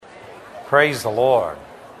Praise the Lord.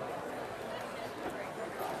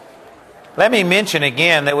 Let me mention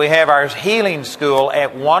again that we have our healing school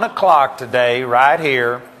at 1 o'clock today, right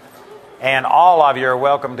here. And all of you are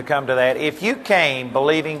welcome to come to that. If you came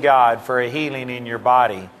believing God for a healing in your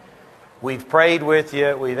body, we've prayed with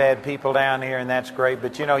you. We've had people down here, and that's great.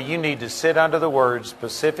 But you need to sit under the Word,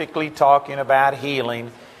 specifically talking about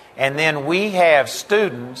healing. And then we have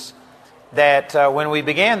students that when we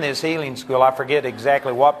began this healing school, I forget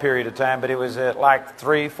exactly what period of time, but it was at like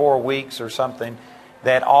 3-4 weeks or something,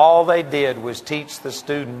 that all they did was teach the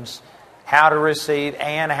students how to receive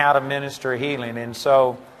and how to minister healing. And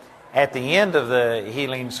so at the end of the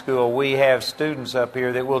healing school, we have students up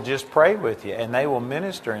here that will just pray with you, and they will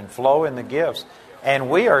minister and flow in the gifts. And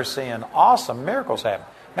we are seeing awesome miracles happen.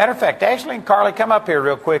 Matter of fact, Ashley and Carly, come up here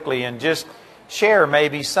real quickly and just share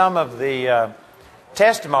maybe some of the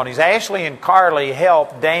testimonies. Ashley and Carly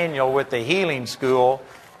helped Daniel with the healing school,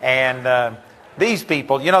 and these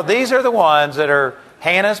people, these are the ones that are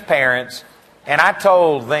Hannah's parents, and I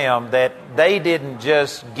told them that they didn't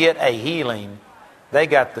just get a healing, they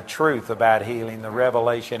got the truth about healing, the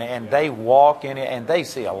revelation, and they walk in it, and they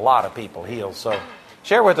see a lot of people healed. So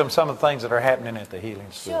share with them some of the things that are happening at the healing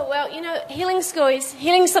school. Sure. Well, healing school is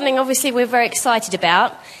something obviously we're very excited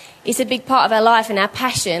about. It's a big part of our life and our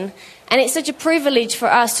passion. And it's such a privilege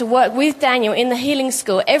for us to work with Daniel in the healing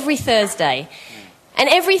school every Thursday. And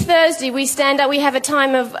every Thursday we stand up, we have a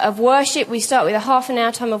time of worship. We start with a half an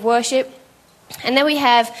hour time of worship. And then we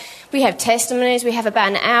have testimonies. We have about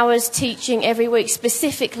an hour's teaching every week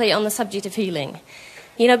specifically on the subject of healing.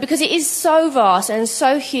 Because it is so vast and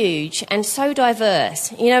so huge and so diverse.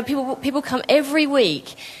 People come every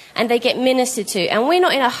week and they get ministered to. And we're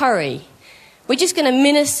not in a hurry. We're just going to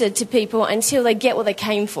minister to people until they get what they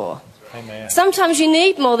came for. Amen. Sometimes you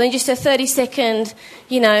need more than just a 30-second,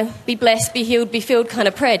 be blessed, be healed, be filled kind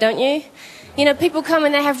of prayer, don't you? People come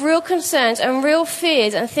and they have real concerns and real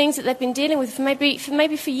fears and things that they've been dealing with for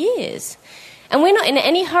maybe for years. And we're not in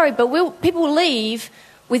any hurry, but people will leave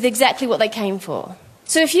with exactly what they came for.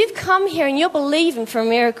 So if you've come here and you're believing for a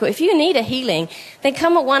miracle, if you need a healing, then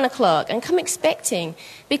come at 1 o'clock and come expecting.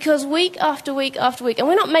 Because week after week after week, and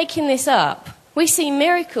we're not making this up, we see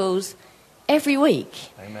miracles every week.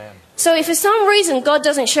 Amen. So if for some reason God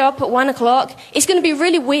doesn't show up at 1 o'clock, it's going to be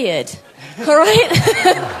really weird. All right?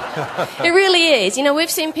 It really is. We've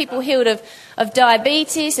seen people healed of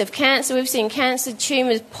diabetes, of cancer. We've seen cancer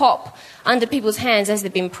tumours pop under people's hands as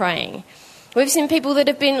they've been praying. We've seen people that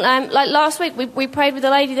have been, like last week, we prayed with a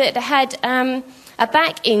lady that had a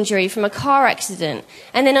back injury from a car accident.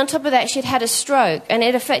 And then on top of that, she'd had a stroke, and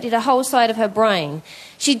it affected a whole side of her brain.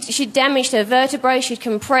 She'd damaged her vertebrae, she'd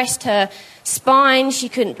compressed her spine, she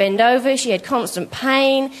couldn't bend over, she had constant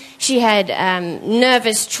pain, she had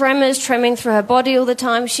nervous treming through her body all the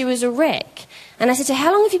time. She was a wreck. And I said to her,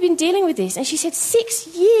 how long have you been dealing with this? And she said,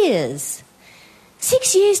 6 years.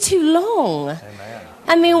 6 years too long. Amen.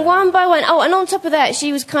 I mean, one by one. Oh, and on top of that,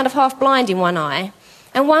 she was kind of half blind in one eye.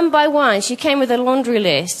 And one by one, she came with a laundry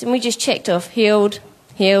list, and we just checked off healed,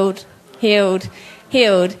 healed, healed,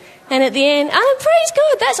 healed. And at the end, praise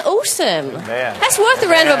God, that's awesome. Amen. That's worth a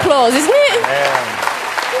round of applause, isn't it? Amen.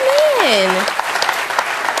 Amen.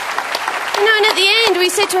 And at the end, we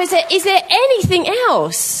said to her, is there anything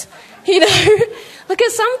else?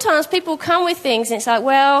 Because sometimes people come with things, and it's like,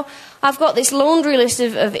 well, I've got this laundry list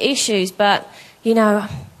of issues, but, I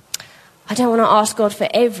don't want to ask God for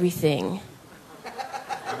everything.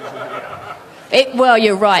 Well,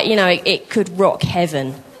 you're right, it could rock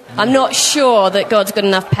heaven. I'm not sure that God's got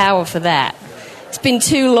enough power for that. It's been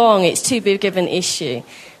too long, it's too big of an issue.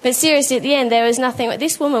 But seriously, at the end, there was nothing.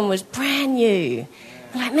 This woman was brand new.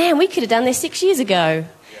 I'm like, man, we could have done this 6 years ago.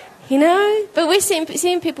 But we're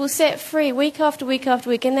seeing people set free week after week after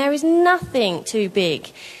week, and there is nothing too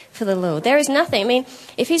big for the Lord. There is nothing. I mean,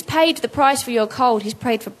 if He's paid the price for your cold, He's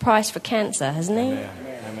paid the price for cancer, hasn't He? Amen.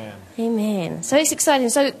 Amen. So it's exciting.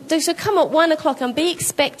 So come at 1 o'clock and be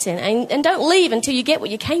expectant, and don't leave until you get what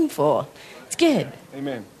you came for. It's good.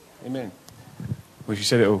 Amen. Well, you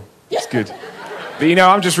said it all. It's good. But,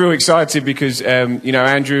 I'm just real excited because,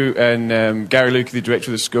 Andrew and Gary Luke, the director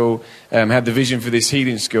of the school, had the vision for this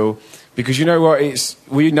healing school. Because you know what?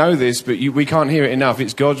 We know this, but we can't hear it enough.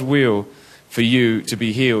 It's God's will for you to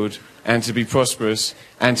be healed and to be prosperous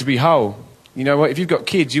and to be whole. You know what? If you've got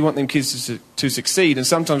kids, you want them kids to succeed. And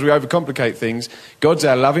sometimes we overcomplicate things. God's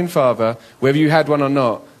our loving Father, whether you had one or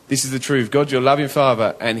not. This is the truth. God's your loving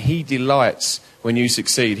Father, and He delights when you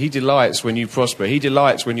succeed. He delights when you prosper. He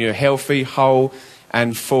delights when you're healthy, whole,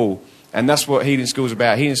 and full. And that's what Healing School is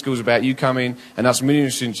about. Healing School is about you coming and us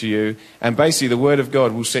ministering to you. And basically the Word of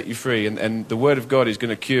God will set you free. And the Word of God is going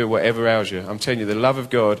to cure whatever ails you. I'm telling you, the love of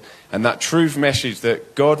God and that truth message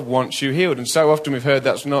that God wants you healed. And so often we've heard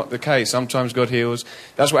that's not the case. Sometimes God heals.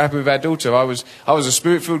 That's what happened with our daughter. I was a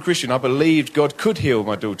Spirit-filled Christian. I believed God could heal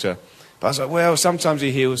my daughter. But I was like, well, sometimes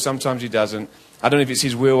He heals, sometimes He doesn't. I don't know if it's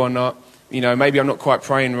His will or not. You know, maybe I'm not quite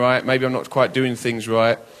praying right. Maybe I'm not quite doing things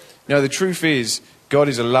right. No, the truth is, God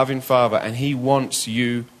is a loving Father and He wants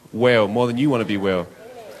you well, more than you want to be well.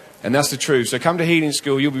 And that's the truth. So come to Healing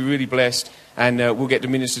School, you'll be really blessed, and we'll get to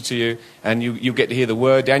minister to you, and you'll get to hear the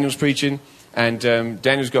Word. Daniel's preaching, and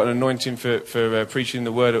Daniel's got an anointing for preaching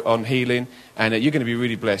the Word on healing, and you're going to be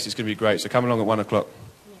really blessed. It's going to be great. So come along at 1 o'clock.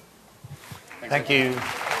 Thank you.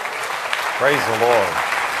 Praise the Lord.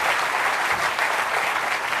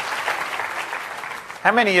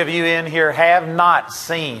 How many of you in here have not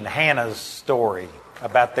seen Hannah's story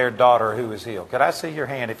about their daughter who was healed? Could I see your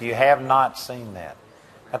hand if you have not seen that?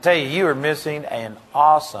 I tell you, you are missing an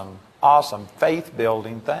awesome, awesome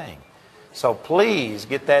faith-building thing. So please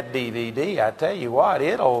get that DVD. I tell you what,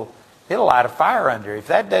 it'll light a fire under. If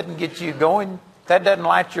that doesn't get you going, if that doesn't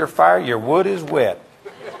light your fire, your wood is wet.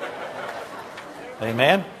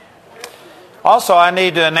 Amen? Also, I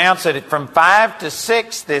need to announce that from 5 to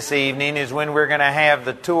 6 this evening is when we're going to have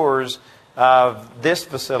the tours of this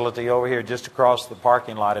facility over here just across the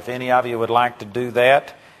parking lot. If any of you would like to do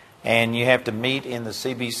that, and you have to meet in the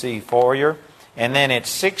CBC foyer. And then at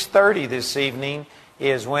 6:30 this evening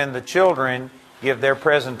is when the children give their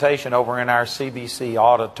presentation over in our CBC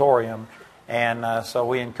auditorium. And so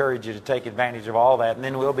we encourage you to take advantage of all that. And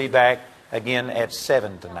then we'll be back again at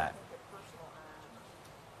 7 tonight.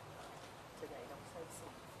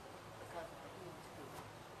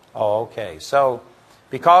 Oh, okay. So,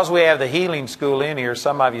 because we have the Healing School in here,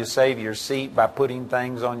 some of you save your seat by putting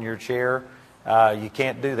things on your chair. You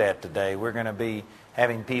can't do that today. We're going to be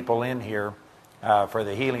having people in here for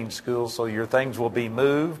the Healing School, so your things will be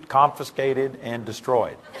moved, confiscated, and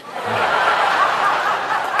destroyed.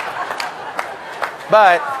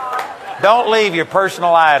 But don't leave your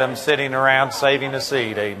personal items sitting around saving a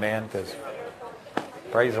seat, amen, because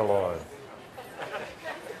praise the Lord.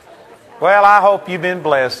 Well, I hope you've been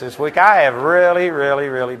blessed this week. I have really, really,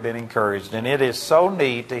 really been encouraged. And it is so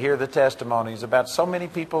neat to hear the testimonies about so many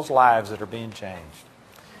people's lives that are being changed.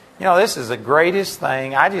 You know, this is the greatest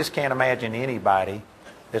thing. I just can't imagine anybody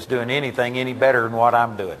that's doing anything any better than what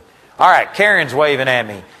I'm doing. All right, Karen's waving at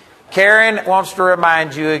me. Karen wants to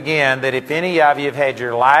remind you again that if any of you have had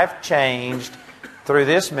your life changed through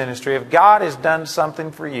this ministry, if God has done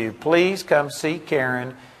something for you, please come see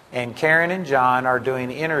Karen. And Karen and John are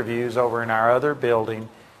doing interviews over in our other building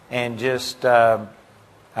and just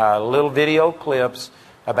little video clips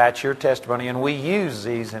about your testimony. And we use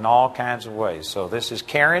these in all kinds of ways. So this is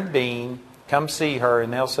Karen Bean. Come see her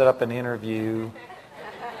and they'll set up an interview.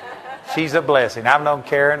 She's a blessing. I've known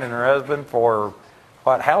Karen and her husband for,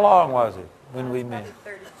 how long was it when we met?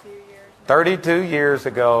 32 years. 32 years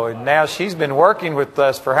ago. And now she's been working with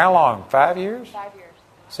us for how long? 5 years? 5 years.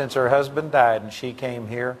 Since her husband died, and she came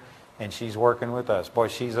here, and she's working with us. Boy,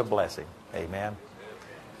 she's a blessing. Amen.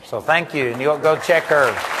 So thank you, and you'll go check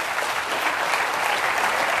her.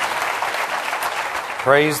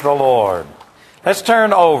 Praise the Lord. Let's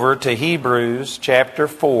turn over to Hebrews chapter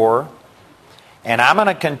 4, and I'm going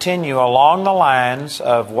to continue along the lines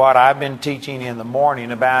of what I've been teaching in the morning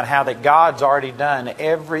about how that God's already done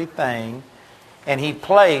everything, and He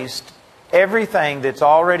placed everything that's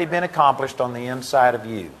already been accomplished on the inside of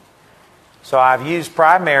you. So I've used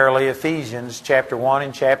primarily Ephesians chapter 1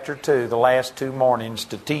 and chapter 2 the last 2 mornings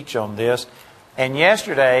to teach on this. And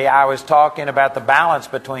yesterday I was talking about the balance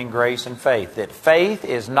between grace and faith. That faith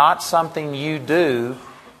is not something you do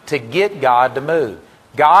to get God to move.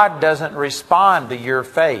 God doesn't respond to your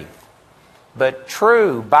faith. But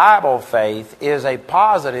true Bible faith is a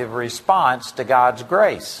positive response to God's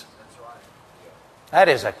grace. That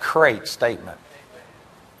is a great statement.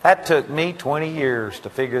 That took me 20 years to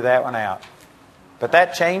figure that one out. But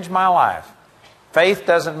that changed my life. Faith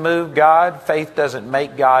doesn't move God. Faith doesn't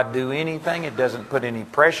make God do anything. It doesn't put any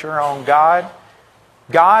pressure on God.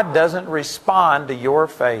 God doesn't respond to your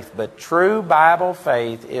faith. But true Bible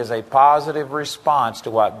faith is a positive response to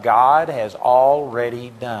what God has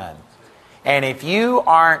already done. And if you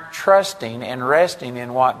aren't trusting and resting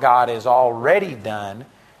in what God has already done,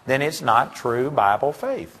 then it's not true Bible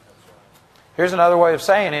faith. Here's another way of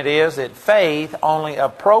saying it is that faith only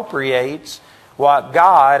appropriates what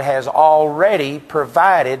God has already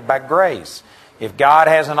provided by grace. If God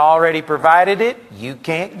hasn't already provided it, you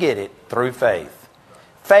can't get it through faith.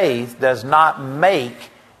 Faith does not make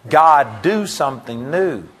God do something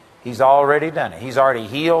new. He's already done it. He's already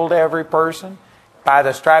healed every person. By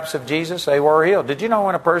the stripes of Jesus, they were healed. Did you know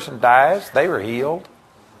when a person dies, they were healed?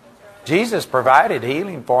 Jesus provided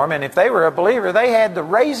healing for them, and if they were a believer, they had the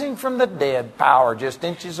raising from the dead power just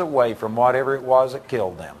inches away from whatever it was that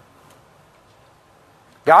killed them.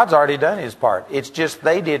 God's already done His part. It's just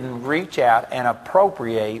they didn't reach out and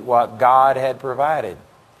appropriate what God had provided.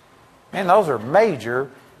 Man, those are major,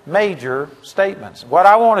 major statements. What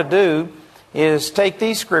I want to do is take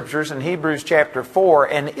these scriptures in Hebrews chapter 4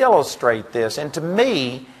 and illustrate this. And to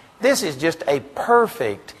me, this is just a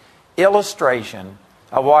perfect illustration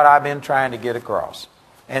of what I've been trying to get across.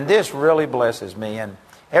 And this really blesses me. And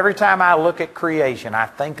every time I look at creation, I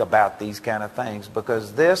think about these kind of things,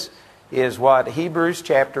 because this is what Hebrews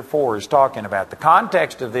chapter 4 is talking about. The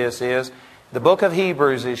context of this is the book of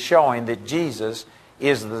Hebrews is showing that Jesus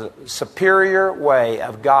is the superior way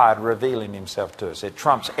of God revealing Himself to us. It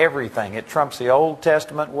trumps everything. It trumps the Old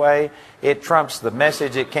Testament way. It trumps the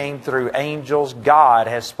message that came through angels. God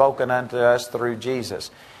has spoken unto us through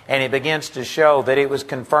Jesus. And it begins to show that it was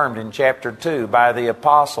confirmed in chapter 2 by the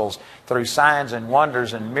apostles through signs and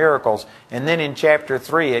wonders and miracles. And then in chapter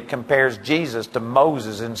 3 it compares Jesus to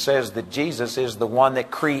Moses and says that Jesus is the one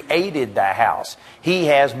that created the house. He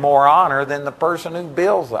has more honor than the person who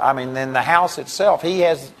builds than the house itself.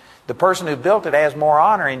 The person who built it has more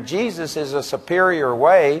honor, and Jesus is a superior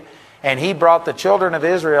way. And He brought the children of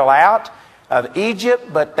Israel out of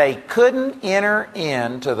Egypt, but they couldn't enter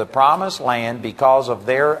into the promised land because of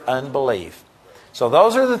their unbelief. So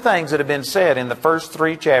those are the things that have been said in the first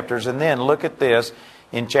 3 chapters. And then look at this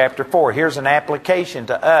in chapter 4. Here's an application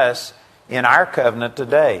to us in our covenant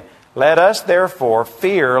today. Let us therefore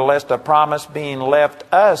fear lest a promise being left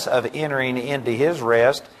us of entering into His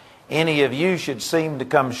rest, any of you should seem to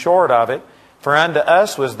come short of it. For unto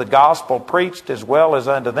us was the gospel preached as well as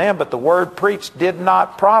unto them, but the word preached did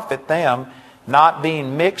not profit them, not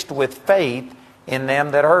being mixed with faith in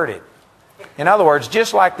them that heard it. In other words,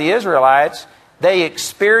 just like the Israelites, they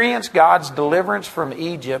experienced God's deliverance from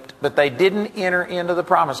Egypt, but they didn't enter into the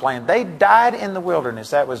promised land. They died in the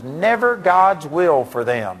wilderness. That was never God's will for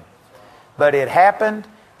them. But it happened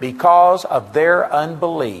because of their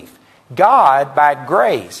unbelief. God, by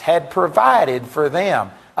grace, had provided for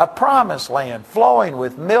them a promised land flowing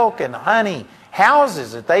with milk and honey,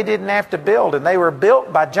 houses that they didn't have to build, and they were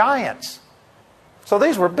built by giants. So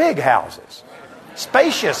these were big houses,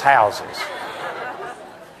 spacious houses.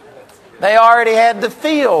 They already had the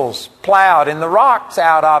fields plowed and the rocks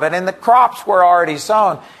out of it, and the crops were already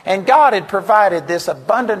sown. And God had provided this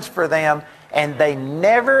abundance for them, and they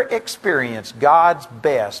never experienced God's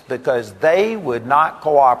best because they would not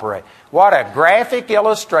cooperate. What a graphic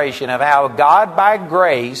illustration of how God by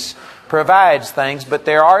grace provides things, but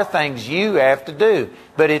there are things you have to do.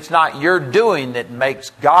 But it's not your doing that makes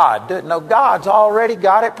God do it. No, God's already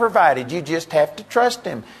got it provided. You just have to trust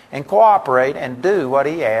Him and cooperate and do what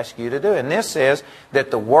He asks you to do. And this says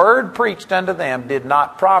that the word preached unto them did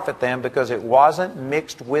not profit them because it wasn't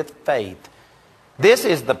mixed with faith. This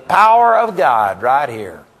is the power of God right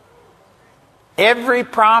here. Every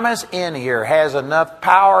promise in here has enough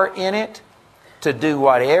power in it to do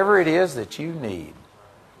whatever it is that you need.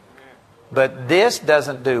 But this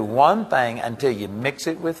doesn't do one thing until you mix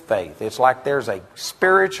it with faith. It's like there's a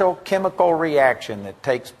spiritual chemical reaction that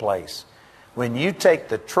takes place when you take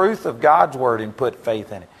the truth of God's Word and put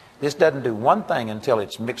faith in it. This doesn't do one thing until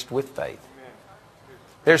it's mixed with faith.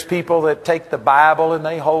 There's people that take the Bible and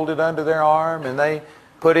they hold it under their arm and they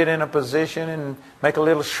put it in a position and make a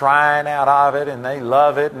little shrine out of it, and they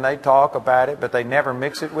love it and they talk about it, but they never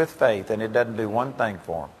mix it with faith, and it doesn't do one thing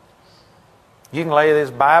for them. You can lay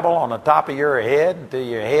this Bible on the top of your head until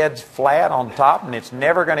your head's flat on top, and it's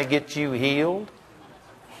never going to get you healed.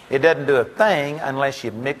 It doesn't do a thing unless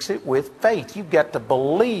you mix it with faith. You've got to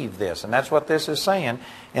believe this, and that's what this is saying.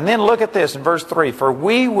 And then look at this in verse 3. For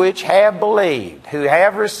we which have believed, who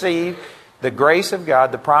have received the grace of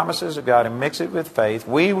God, the promises of God, and mix it with faith,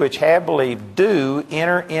 we which have believed do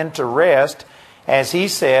enter into rest, as He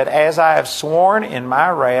said, as I have sworn in my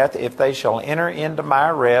wrath, if they shall enter into my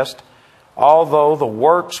rest, although the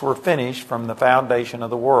works were finished from the foundation of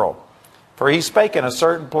the world. For He spake in a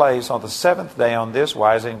certain place on the 7th day on this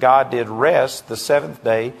wise, and God did rest the 7th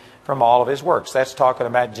day from all of His works. That's talking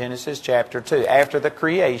about Genesis chapter 2. After the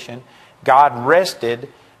creation, God rested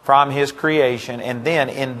from His creation, and then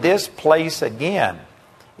in this place again,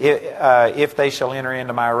 if they shall enter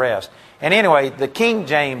into my rest. And anyway, the King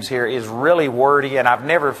James here is really wordy, and I've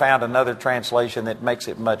never found another translation that makes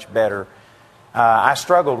it much better. I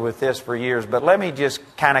struggled with this for years, but let me just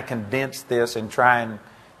kind of condense this and try and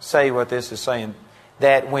say what this is saying.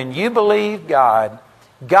 that when you believe God,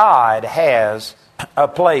 God has a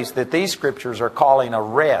place that these scriptures are calling a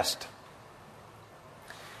rest.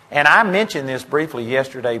 And I mentioned this briefly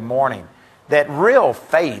yesterday morning, that real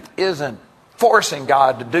faith isn't forcing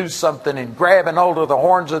God to do something and grabbing hold of the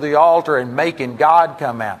horns of the altar and making God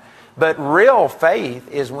come out. But real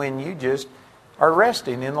faith is when you just are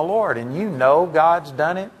resting in the Lord and you know God's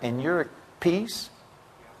done it and you're at peace.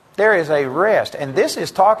 There is a rest. And this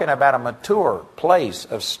is talking about a mature place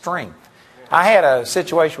of strength. I had a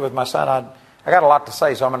situation with my son. I got a lot to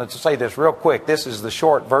say, so I'm going to say this real quick. This is the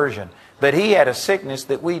short version. But he had a sickness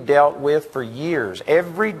that we dealt with for years.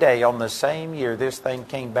 Every day on the same year, this thing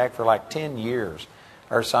came back for like 10 years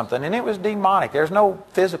or something. And it was demonic. There's no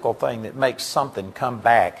physical thing that makes something come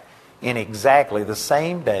back in exactly the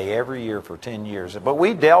same day every year for 10 years. But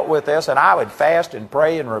we dealt with this, and I would fast and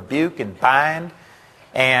pray and rebuke and bind.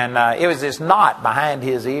 And it was this knot behind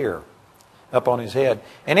his ear, up on his head.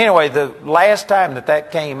 And anyway, the last time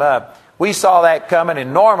that came up, we saw that coming,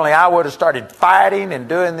 and normally I would have started fighting and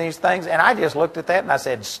doing these things. And I just looked at that and I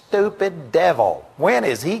said, stupid devil, when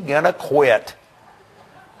is he going to quit?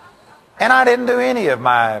 And I didn't do any of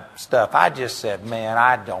my stuff. I just said, man,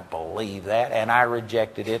 I don't believe that. And I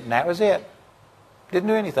rejected it, and that was it. Didn't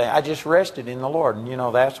do anything. I just rested in the Lord.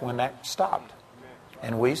 And that's when that stopped.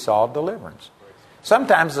 And we saw deliverance.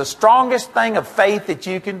 Sometimes the strongest thing of faith that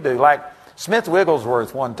you can do, like Smith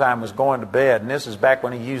Wigglesworth one time was going to bed, and this is back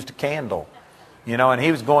when he used a candle, and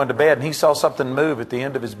he was going to bed, and he saw something move at the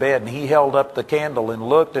end of his bed, and he held up the candle and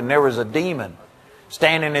looked, and there was a demon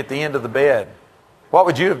standing at the end of the bed. What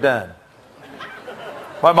would you have done?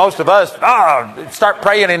 Well, most of us, start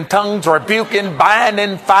praying in tongues, rebuking,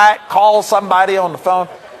 binding, fight, call somebody on the phone.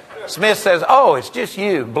 Smith says, oh, it's just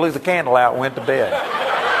you, blew the candle out and went to bed.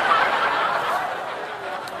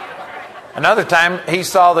 Another time, he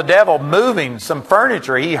saw the devil moving some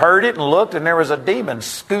furniture. He heard it and looked, and there was a demon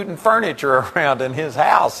scooting furniture around in his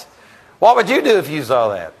house. What would you do if you saw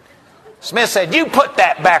that? Smith said, you put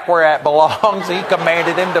that back where it belongs. He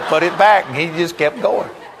commanded him to put it back, and he just kept going.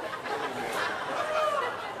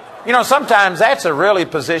 Sometimes that's a really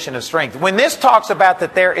position of strength. When this talks about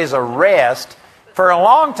that there is a rest, for a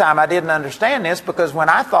long time I didn't understand this, because when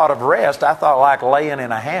I thought of rest, I thought like laying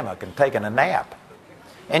in a hammock and taking a nap.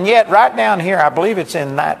 And yet, right down here, I believe it's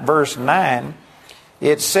in verse 9,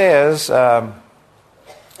 it says,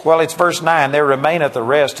 it's verse 9, there remaineth a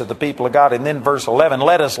rest to the people of God. And then verse 11,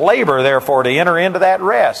 let us labor, therefore, to enter into that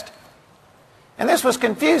rest. And this was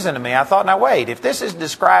confusing to me. I thought, now wait, if this is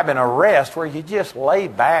describing a rest where you just lay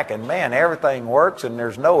back and, man, everything works and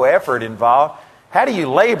there's no effort involved, how do you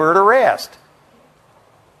labor to rest?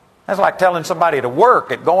 That's like telling somebody to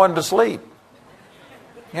work at going to sleep.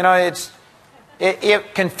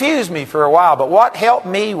 It confused me for a while, but what helped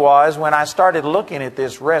me was when I started looking at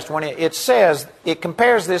this rest, when it says, it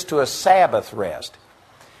compares this to a Sabbath rest.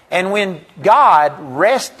 And when God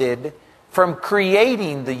rested from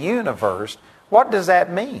creating the universe, what does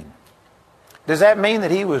that mean? Does that mean that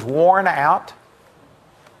he was worn out?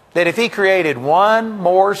 That if he created one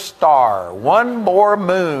more star, one more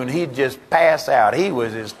moon, he'd just pass out. He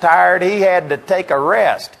was as tired, he had to take a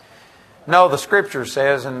rest. No, the scripture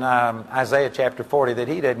says in Isaiah chapter 40 that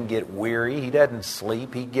he doesn't get weary, he doesn't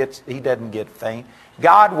sleep, he doesn't get faint.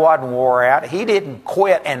 God wasn't wore out. He didn't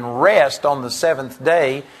quit and rest on the seventh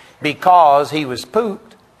day because he was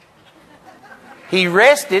pooped. He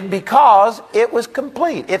rested because it was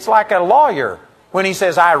complete. It's like a lawyer when he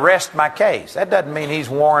says, I rest my case. That doesn't mean he's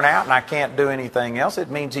worn out and I can't do anything else.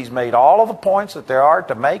 It means he's made all of the points that there are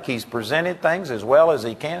to make. He's presented things as well as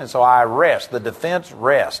he can, and so I rest. The defense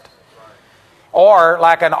rest. Or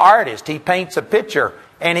like an artist, he paints a picture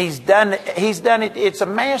and he's done it, it's a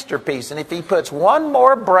masterpiece. And if he puts one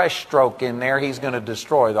more brush stroke in there, he's going to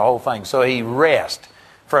destroy the whole thing. So he rests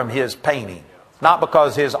from his painting. Not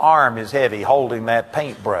because his arm is heavy holding that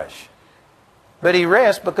paintbrush, but he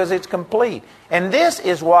rests because it's complete. And this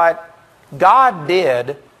is what God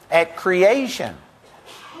did at creation.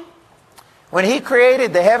 When he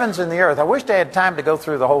created the heavens and the earth, I wish I had time to go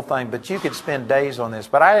through the whole thing, but you could spend days on this.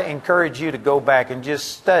 But I encourage you to go back and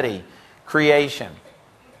just study creation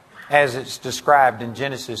as it's described in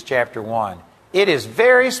Genesis chapter 1. It is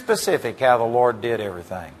very specific how the Lord did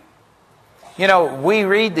everything. We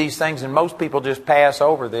read these things and most people just pass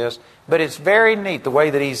over this, but it's very neat the way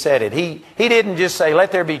that he said it. He didn't just say,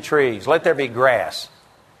 let there be trees, let there be grass.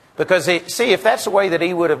 Because, if that's the way that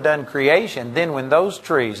he would have done creation, then when those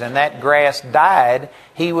trees and that grass died,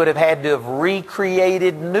 he would have had to have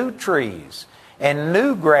recreated new trees and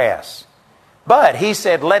new grass. But he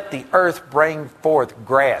said, let the earth bring forth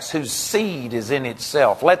grass, whose seed is in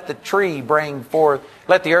itself. Let the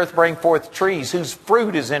earth bring forth trees, whose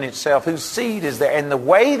fruit is in itself, whose seed is there. And the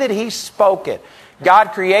way that he spoke it,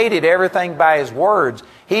 God created everything by his words.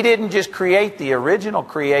 He didn't just create the original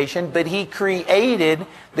creation, but he created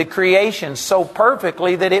the creation so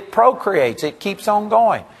perfectly that it procreates. It keeps on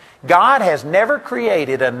going. God has never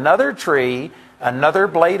created another tree, another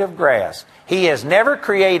blade of grass. He has never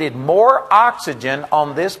created more oxygen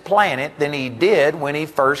on this planet than he did when he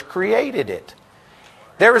first created it.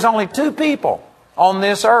 There was only 2 people on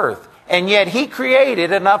this earth, and yet he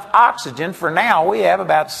created enough oxygen for now. We have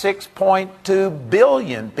about 6.2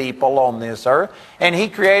 billion people on this earth, and he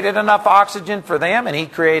created enough oxygen for them, and he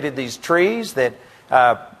created these trees that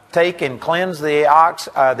take and cleanse the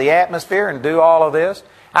atmosphere and do all of this.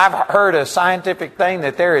 I've heard a scientific thing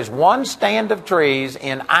that there is one stand of trees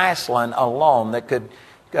in Iceland alone that could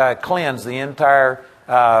cleanse the entire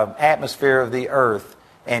atmosphere of the earth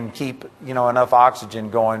and keep, enough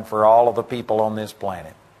oxygen going for all of the people on this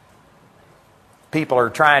planet. People are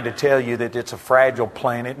trying to tell you that it's a fragile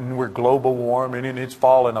planet and we're global warming and it's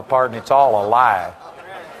falling apart, and it's all a lie.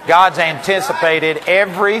 God's anticipated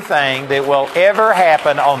everything that will ever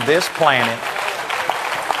happen on this planet.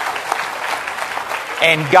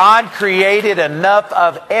 And God created enough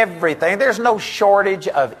of everything. There's no shortage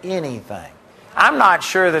of anything. I'm not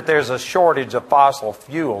sure that there's a shortage of fossil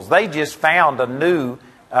fuels. They just found a new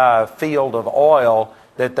field of oil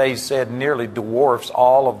that they said nearly dwarfs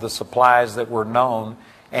all of the supplies that were known.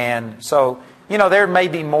 And so, there may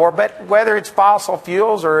be more, but whether it's fossil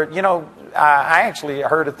fuels or, I actually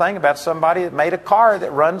heard a thing about somebody that made a car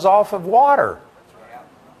that runs off of water.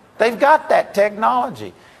 They've got that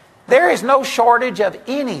technology. There is no shortage of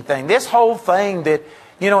anything. This whole thing that,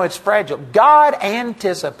 it's fragile. God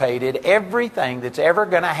anticipated everything that's ever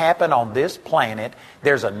going to happen on this planet.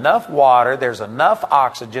 There's enough water, there's enough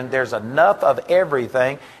oxygen, there's enough of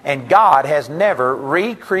everything. And God has never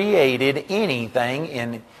recreated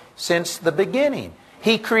anything since the beginning.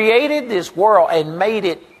 He created this world and made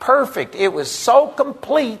it perfect. It was so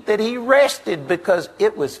complete that he rested because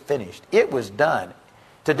it was finished. It was done.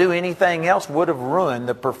 To do anything else would have ruined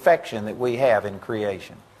the perfection that we have in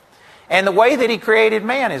creation. And the way that he created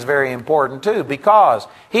man is very important too, because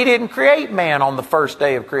he didn't create man on the first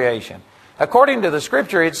day of creation. According to the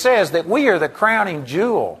Scripture, it says that we are the crowning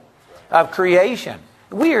jewel of creation.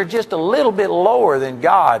 We are just a little bit lower than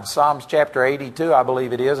God. Psalms chapter 82, I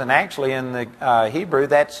believe it is, and actually in the Hebrew,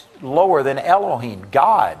 that's lower than Elohim,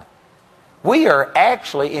 God. We are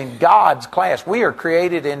actually in God's class. We are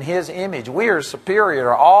created in His image. We are superior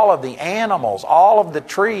to all of the animals, all of the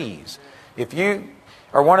trees. If you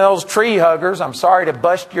are one of those tree huggers, I'm sorry to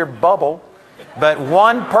bust your bubble, but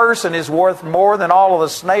one person is worth more than all of the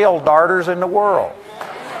snail darters in the world.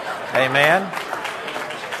 Amen?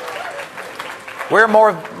 We're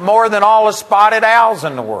more than all the spotted owls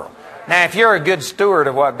in the world. Now, if you're a good steward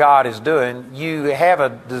of what God is doing, you have a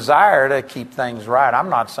desire to keep things right. I'm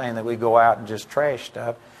not saying that we go out and just trash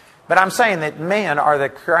stuff, but I'm saying that men are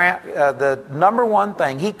the number one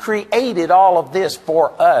thing. He created all of this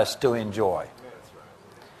for us to enjoy.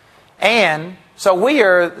 And so we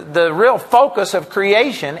are the real focus of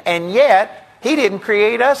creation, and yet He didn't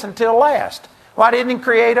create us until last. Why didn't He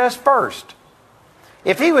create us first?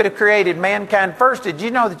 If He would have created mankind first, did you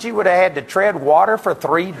know that you would have had to tread water for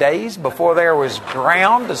 3 days before there was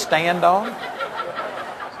ground to stand on?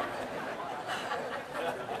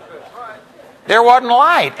 There wasn't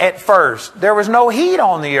light at first. There was no heat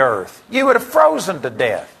on the earth. You would have frozen to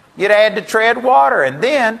death. You'd have had to tread water. And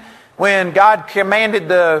then when God commanded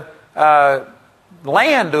the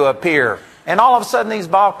land to appear, and all of a sudden these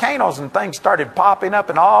volcanoes and things started popping up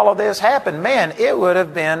and all of this happened, man, it would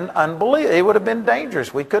have been unbelievable. It would have been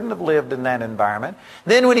dangerous. We couldn't have lived in that environment.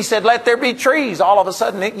 Then when He said, let there be trees, all of a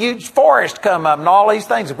sudden a huge forest come up and all these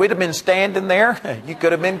things. If we'd have been standing there, you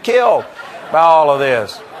could have been killed by all of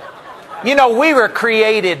this. We were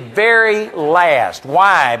created very last.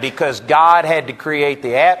 Why? Because God had to create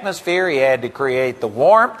the atmosphere. He had to create the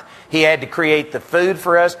warmth. He had to create the food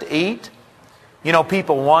for us to eat.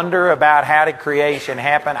 People wonder about how did creation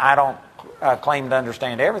happen. I don't claim to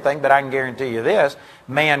understand everything, but I can guarantee you this.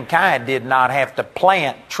 Mankind did not have to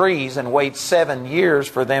plant trees and wait 7 years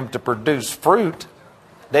for them to produce fruit.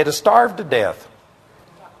 They'd have starved to death.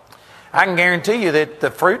 I can guarantee you that the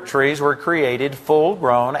fruit trees were created full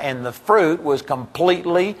grown and the fruit was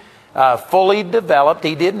completely, fully developed.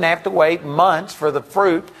 He didn't have to wait months for the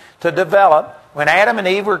fruit to develop. When Adam and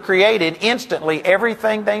Eve were created, instantly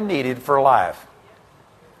everything they needed for life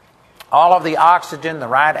All of the oxygen, the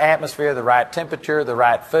right atmosphere, the right temperature, the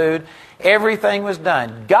right food, everything was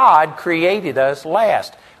done. God created us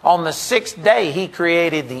last. On the sixth day, He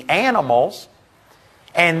created the animals.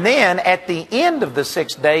 And then at the end of the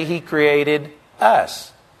sixth day, He created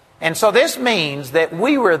us. And so this means that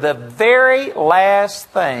we were the very last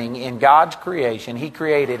thing in God's creation. He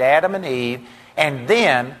created Adam and Eve. And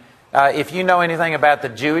then, if you know anything about the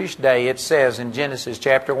Jewish day, it says in Genesis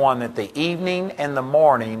chapter 1 that the evening and the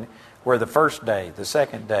morning were the first day, the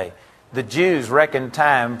second day. The Jews reckoned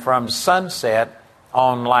time from sunset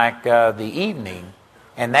on like the evening.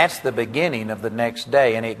 And that's the beginning of the next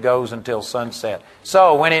day, and it goes until sunset.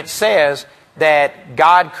 So when it says that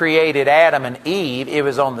God created Adam and Eve, it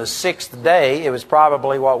was on the sixth day. It was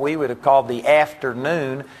probably what we would have called the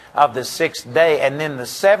afternoon of the sixth day. And then the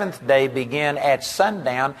seventh day began at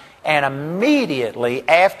sundown. And immediately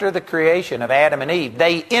after the creation of Adam and Eve,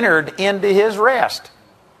 they entered into His rest.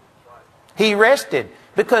 He rested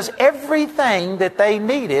because everything that they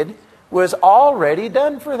needed was already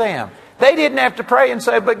done for them. They didn't have to pray and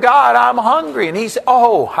say, but God, I'm hungry. And He said,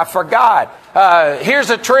 oh, I forgot.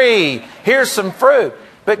 Here's a tree. Here's some fruit.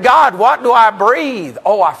 But God, what do I breathe?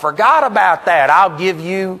 Oh, I forgot about that. I'll give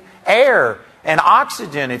you air and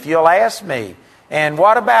oxygen if you'll ask me. And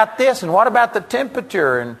what about this? And what about the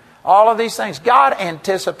temperature? And all of these things. God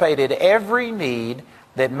anticipated every need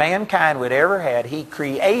that mankind would ever had. He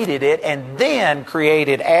created it and then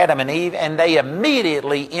created Adam and Eve, and they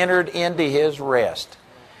immediately entered into His rest.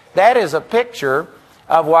 That is a picture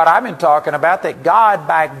of what I've been talking about, that God,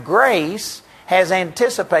 by grace, has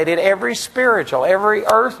anticipated every spiritual, every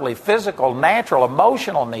earthly, physical, natural,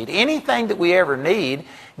 emotional need. Anything that we ever need,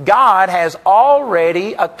 God has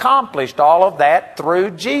already accomplished all of that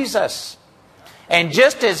through Jesus. And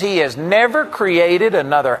just as He has never created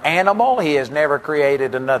another animal, He has never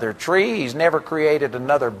created another tree, He's never created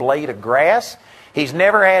another blade of grass, He's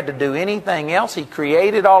never had to do anything else. He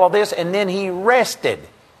created all of this and then He rested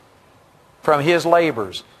from His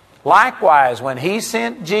labors. Likewise, when He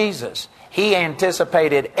sent Jesus, He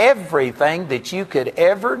anticipated everything that you could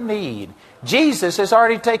ever need. Jesus has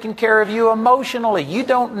already taken care of you emotionally. You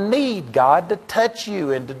don't need God to touch you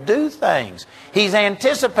and to do things. He's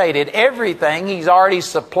anticipated everything. He's already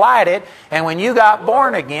supplied it. And when you got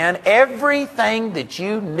born again, everything that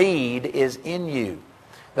you need is in you.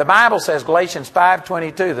 The Bible says, Galatians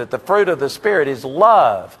 5:22, that the fruit of the Spirit is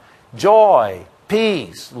love, joy,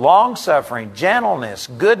 peace, long-suffering, gentleness,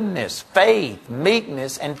 goodness, faith,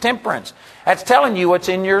 meekness, and temperance. That's telling you what's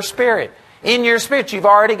in your spirit. In your spirit, you've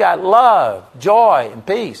already got love, joy, and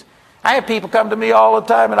peace. I have people come to me all the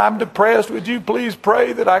time, and I'm depressed. Would you please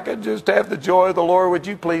pray that I could just have the joy of the Lord? Would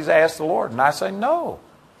you please ask the Lord? And I say, no.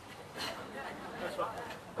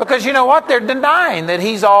 Because you know what? They're denying that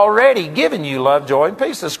He's already given you love, joy, and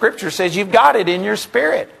peace. The Scripture says you've got it in your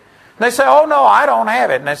spirit. And they say, oh, no, I don't have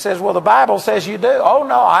it. And it says, well, the Bible says you do. Oh,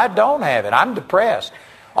 no, I don't have it. I'm depressed.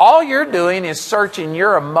 All you're doing is searching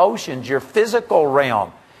your emotions, your physical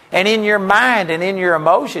realm. And in your mind and in your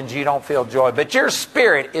emotions, you don't feel joy. But your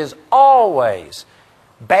spirit is always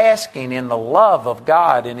basking in the love of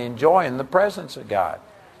God and enjoying the presence of God.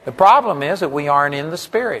 The problem is that we aren't in the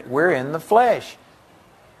spirit. We're in the flesh.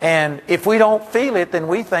 And if we don't feel it, then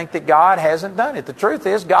we think that God hasn't done it. The truth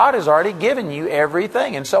is, God has already given you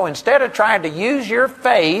everything. And so instead of trying to use your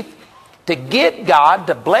faith to get God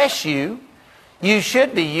to bless you, you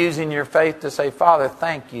should be using your faith to say, Father,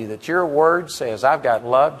 thank you that your word says I've got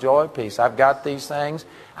love, joy, peace. I've got these things.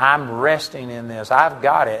 I'm resting in this. I've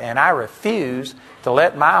got it. And I refuse to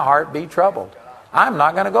let my heart be troubled. I'm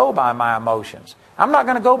not going to go by my emotions. I'm not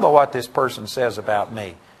going to go by what this person says about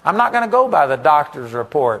me. I'm not going to go by the doctor's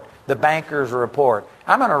report, the banker's report.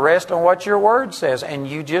 I'm going to rest on what your word says. And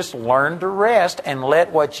you just learn to rest and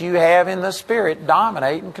let what you have in the Spirit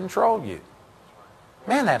dominate and control you.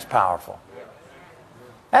 Man, that's powerful.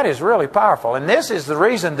 That is really powerful. And this is the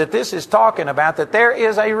reason that this is talking about that there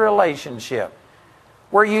is a relationship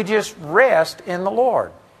where you just rest in the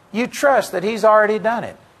Lord. You trust that He's already done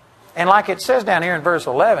it. And like it says down here in verse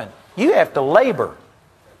 11, you have to labor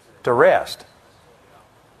to rest.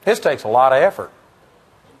 This takes a lot of effort.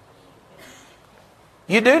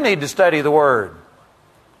 You do need to study the Word.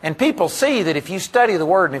 And people see that if you study the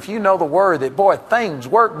Word and if you know the Word, that, boy, things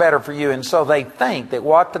work better for you. And so they think that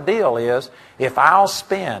what the deal is, if I'll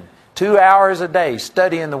spend 2 hours a day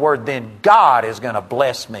studying the Word, then God is going to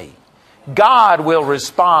bless me. God will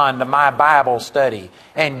respond to my Bible study.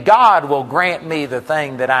 And God will grant me the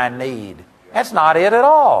thing that I need. That's not it at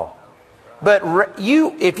all. But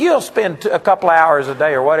if you'll spend a couple hours a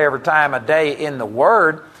day or whatever time a day in the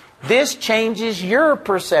Word, This changes your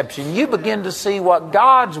perception. You begin to see what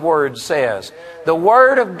God's Word says. The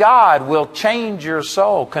Word of God will change your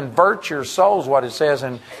soul, convert your soul, is what it says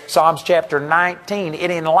in Psalms chapter 19.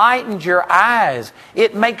 It enlightens your eyes.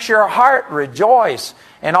 It makes your heart rejoice.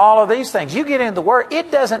 And all of these things. You get into the Word,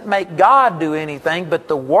 it doesn't make God do anything, but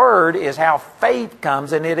the Word is how faith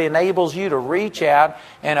comes, and it enables you to reach out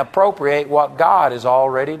and appropriate what God has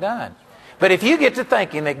already done. But if you get to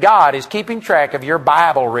thinking that God is keeping track of your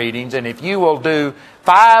Bible readings, and if you will do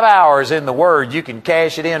 5 hours in the Word, you can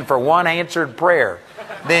cash it in for one answered prayer,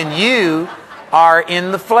 then you are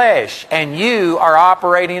in the flesh, and you are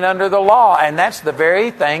operating under the law. And that's the very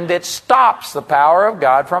thing that stops the power of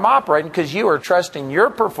God from operating, because you are trusting your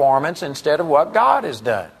performance instead of what God has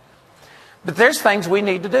done. But there's things we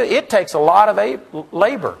need to do. It takes a lot of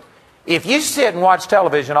labor. If you sit and watch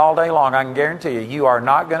television all day long, I can guarantee you are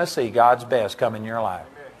not going to see God's best come in your life.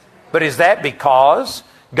 But is that because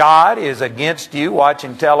God is against you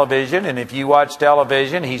watching television, and if you watch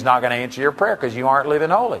television, He's not going to answer your prayer because you aren't living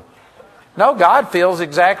holy? No, God feels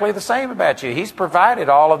exactly the same about you. He's provided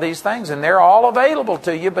all of these things, and they're all available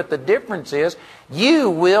to you, but the difference is you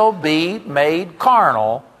will be made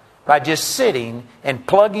carnal by just sitting and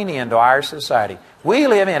plugging into our society. We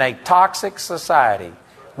live in a toxic society.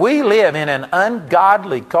 We live in an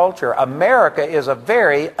ungodly culture. America is a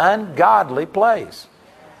very ungodly place.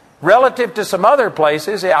 Relative to some other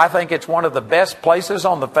places, I think it's one of the best places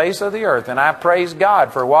on the face of the earth, and I praise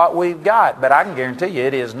God for what we've got, but I can guarantee you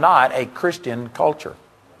it is not a Christian culture.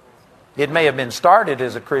 It may have been started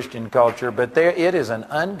as a Christian culture, but it is an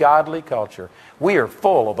ungodly culture. We are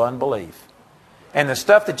full of unbelief. And the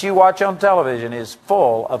stuff that you watch on television is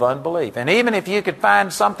full of unbelief. And even if you could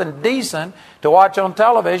find something decent to watch on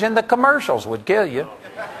television, the commercials would kill you.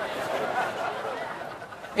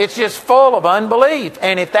 It's just full of unbelief.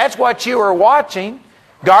 And if that's what you are watching,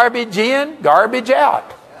 garbage in, garbage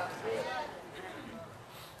out.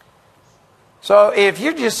 So if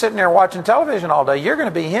you're just sitting there watching television all day, you're going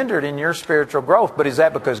to be hindered in your spiritual growth. But is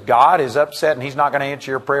that because God is upset and He's not going to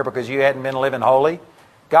answer your prayer because you hadn't been living holy?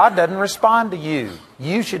 God doesn't respond to you.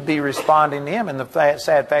 You should be responding to Him. And the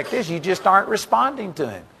sad fact is you just aren't responding to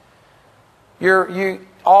Him.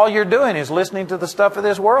 All you're doing is listening to the stuff of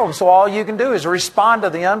this world. And so all you can do is respond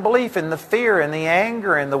to the unbelief and the fear and the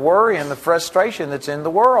anger and the worry and the frustration that's in the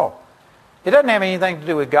world. It doesn't have anything to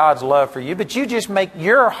do with God's love for you, but you just make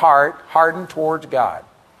your heart harden towards God.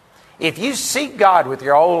 If you seek God with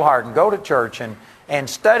your whole heart and go to church and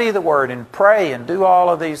study the Word and pray and do all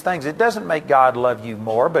of these things, it doesn't make God love you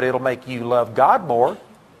more, but it'll make you love God more.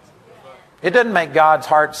 It doesn't make God's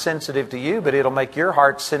heart sensitive to you, but it'll make your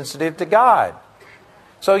heart sensitive to God.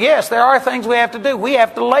 So yes, there are things we have to do. We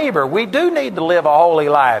have to labor. We do need to live a holy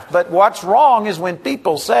life. But what's wrong is when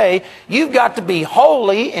people say, you've got to be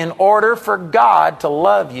holy in order for God to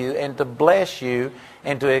love you and to bless you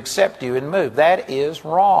and to accept you and move. That is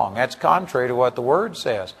wrong. That's contrary to what the Word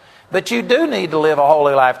says. But you do need to live a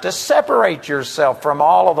holy life to separate yourself from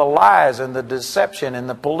all of the lies and the deception and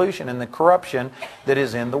the pollution and the corruption that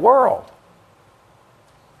is in the world.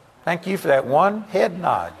 Thank you for that one head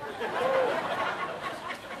nod.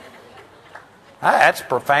 That's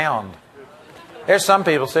profound. There's some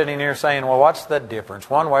people sitting here saying, well, what's the difference?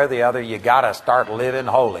 One way or the other, you got to start living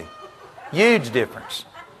holy. Huge difference.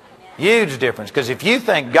 Huge difference. Because if you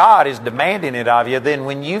think God is demanding it of you, then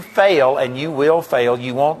when you fail, and you will fail,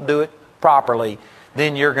 you won't do it properly,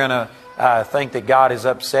 then you're going to think that God is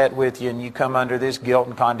upset with you, and you come under this guilt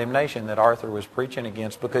and condemnation that Arthur was preaching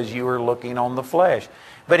against because you were looking on the flesh.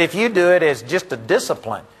 But if you do it as just a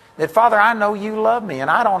discipline, that, Father, I know you love me,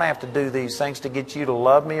 and I don't have to do these things to get you to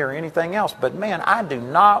love me or anything else. But, man, I do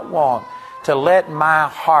not want to let my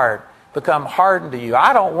heart become hardened to you.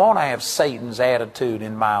 I don't want to have Satan's attitude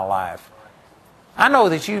in my life. I know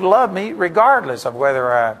that you love me regardless of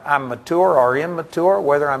whether I'm mature or immature,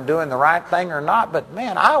 whether I'm doing the right thing or not. But,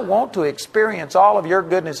 man, I want to experience all of your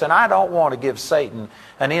goodness, and I don't want to give Satan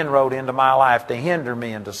an inroad into my life to hinder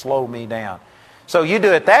me and to slow me down. So you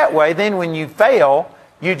do it that way. Then when you fail,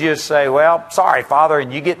 you just say, well, sorry, Father,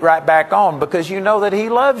 and you get right back on because you know that He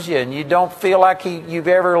loves you and you don't feel like you've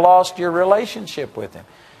ever lost your relationship with Him.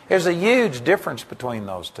 There's a huge difference between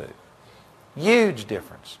those two. Huge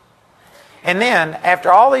difference. And then,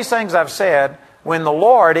 after all these things I've said, when the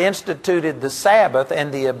Lord instituted the Sabbath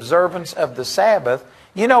and the observance of the Sabbath,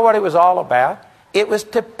 you know what it was all about? It was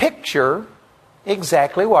to picture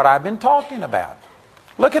exactly what I've been talking about.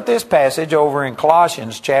 Look at this passage over in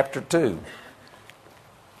Colossians chapter 2.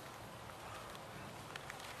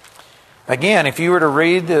 Again, if you were to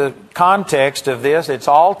read the context of this, it's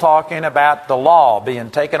all talking about the law being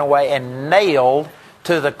taken away and nailed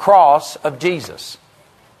to the cross of Jesus.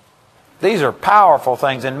 These are powerful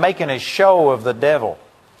things, and making a show of the devil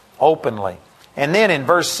openly. And then in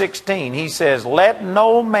verse 16 he says, "Let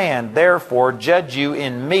no man therefore judge you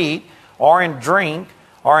in meat or in drink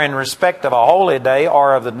or in respect of a holy day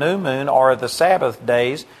or of the new moon or of the Sabbath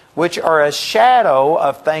days, which are a shadow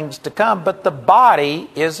of things to come, but the body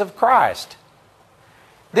is of Christ."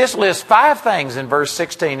 This lists 5 things in verse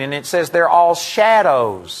 16, and it says they're all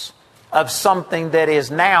shadows of something that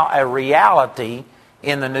is now a reality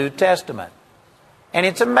in the New Testament. And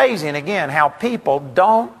it's amazing, again, how people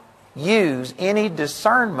don't use any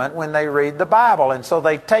discernment when they read the Bible. And so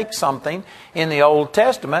they take something in the Old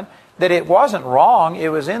Testament that it wasn't wrong, it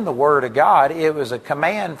was in the Word of God, it was a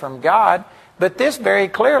command from God, but this very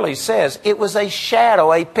clearly says it was a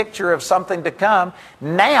shadow, a picture of something to come.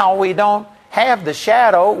 Now we don't have the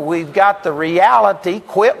shadow, we've got the reality.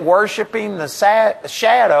 Quit worshiping the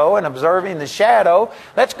shadow and observing the shadow.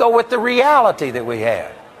 Let's go with the reality that we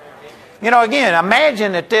have. You know, again,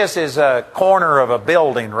 imagine that this is a corner of a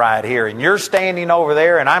building right here, and you're standing over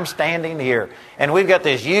there and I'm standing here, and we've got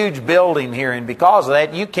this huge building here, and because of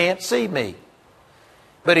that you can't see me.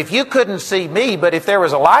 But if you couldn't see me, but if there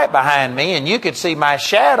was a light behind me and you could see my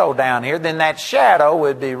shadow down here, then that shadow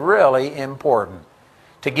would be really important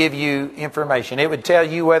to give you information. It would tell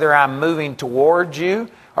you whether I'm moving towards you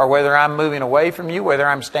or whether I'm moving away from you, whether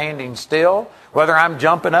I'm standing still, whether I'm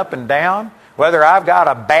jumping up and down, whether I've got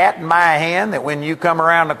a bat in my hand that when you come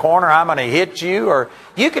around the corner I'm going to hit you. Or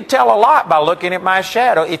you could tell a lot by looking at my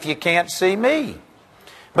shadow if you can't see me.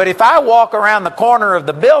 But if I walk around the corner of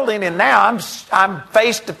the building and now I'm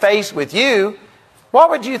face to face with you, what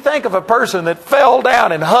would you think of a person that fell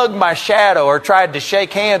down and hugged my shadow or tried to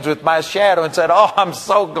shake hands with my shadow and said, "Oh, I'm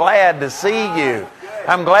so glad to see you.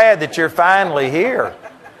 I'm glad that you're finally here."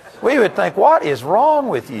 We would think, what is wrong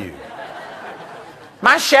with you?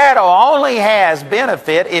 My shadow only has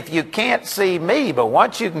benefit if you can't see me. But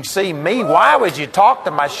once you can see me, why would you talk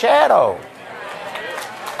to my shadow?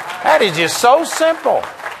 That is just so simple.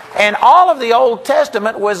 And all of the Old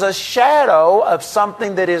Testament was a shadow of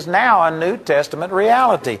something that is now a New Testament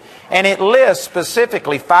reality. And it lists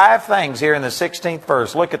specifically 5 things here in the 16th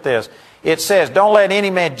verse. Look at this. It says, "Don't let any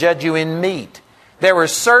man judge you in meat." There were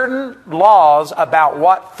certain laws about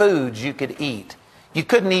what foods you could eat. You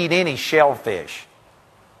couldn't eat any shellfish.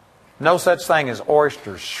 No such thing as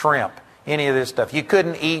oysters, shrimp, any of this stuff. You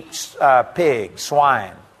couldn't eat pig,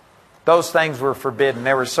 swine. Those things were forbidden.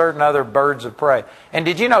 There were certain other birds of prey. And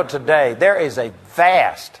did you know today there is a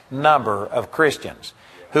vast number of Christians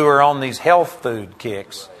who are on these health food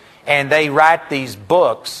kicks, and they write these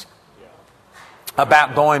books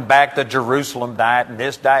about going back to Jerusalem diet and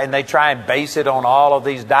this diet, and they try and base it on all of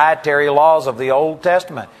these dietary laws of the Old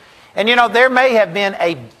Testament. And you know, there may have been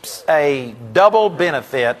a double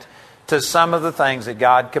benefit to some of the things that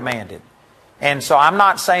God commanded. And so I'm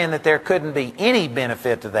not saying that there couldn't be any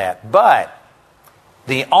benefit to that. But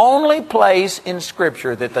the only place in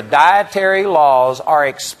Scripture that the dietary laws are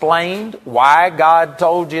explained, why God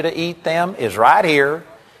told you to eat them, is right here.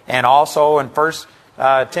 And also in 1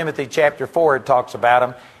 Timothy chapter 4 it talks about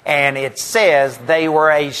them. And it says they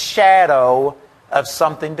were a shadow of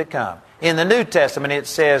something to come. In the New Testament it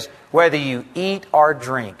says, whether you eat or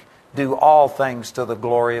drink, do all things to the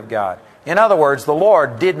glory of God. In other words, the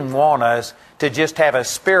Lord didn't want us to just have a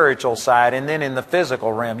spiritual side and then in the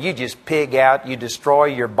physical realm you just pig out, you destroy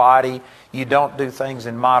your body, you don't do things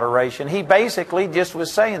in moderation. He basically just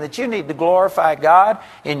was saying that you need to glorify God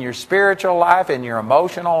in your spiritual life, in your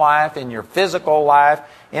emotional life, in your physical life,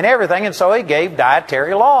 in everything. And so He gave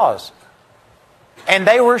dietary laws. And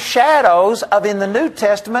they were shadows of, in the New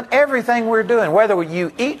Testament, everything we're doing. Whether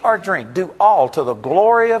you eat or drink, do all to the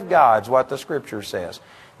glory of God, is what the Scripture says.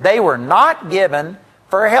 They were not given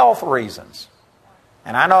for health reasons.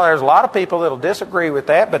 And I know there's a lot of people that will disagree with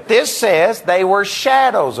that, but this says they were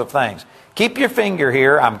shadows of things. Keep your finger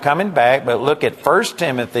here. I'm coming back, but look at 1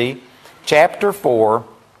 Timothy chapter 4.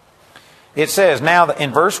 It says, now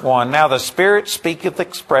in verse 1, "Now the Spirit speaketh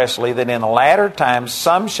expressly that in the latter times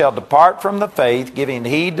some shall depart from the faith, giving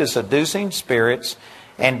heed to seducing spirits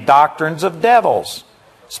and doctrines of devils,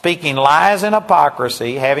 speaking lies and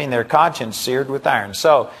hypocrisy, having their conscience seared with iron."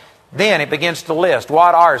 So then it begins to list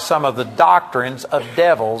what are some of the doctrines of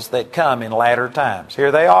devils that come in latter times.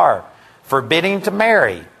 Here they are. Forbidding to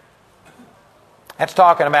marry. That's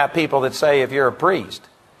talking about people that say if you're a priest,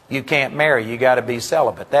 you can't marry, you got to be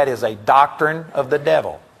celibate. That is a doctrine of the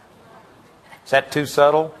devil. Is that too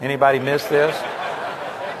subtle? Anybody miss this?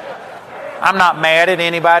 I'm not mad at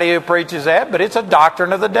anybody who preaches that, but it's a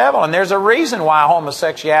doctrine of the devil. And there's a reason why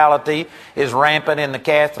homosexuality is rampant in the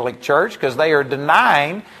Catholic Church, because they are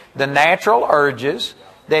denying the natural urges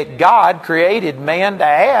that God created man to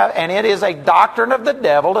have, and it is a doctrine of the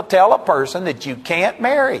devil to tell a person that you can't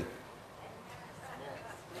marry.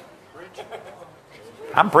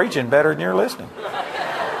 I'm preaching better than you're listening.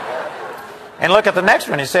 And look at the next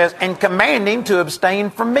one. It says, and commanding to abstain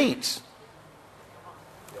from meats,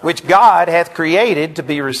 which God hath created to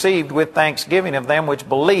be received with thanksgiving of them which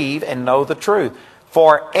believe and know the truth.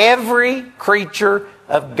 For every creature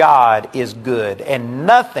of God is good, and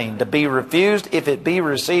nothing to be refused if it be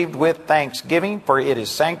received with thanksgiving, for it is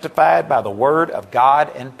sanctified by the word of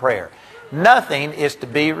God and prayer. Nothing is to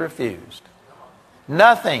be refused.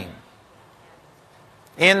 Nothing.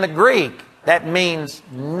 In the Greek, that means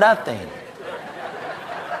nothing.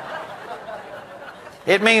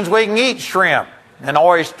 It means we can eat shrimp and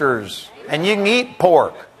oysters, and you can eat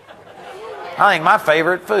pork. I think my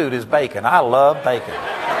favorite food is bacon. I love bacon.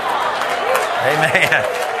 Amen.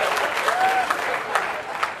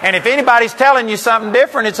 And if anybody's telling you something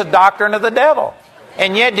different, it's a doctrine of the devil.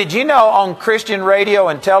 And yet, did you know on Christian radio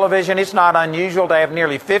and television, it's not unusual to have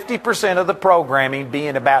nearly 50% of the programming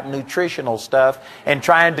being about nutritional stuff and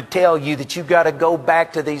trying to tell you that you've got to go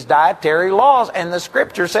back to these dietary laws. And the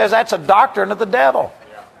Scripture says that's a doctrine of the devil.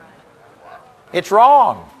 It's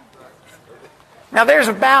wrong. Now, there's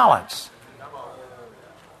a balance.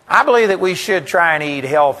 I believe that we should try and eat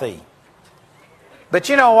healthy. But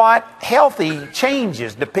you know what? Healthy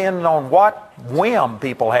changes depending on what whim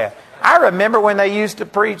people have. I remember when they used to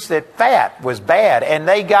preach that fat was bad, and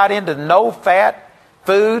they got into no-fat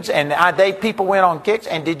foods, and people went on kicks.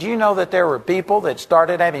 And did you know that there were people that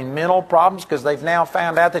started having mental problems because they've now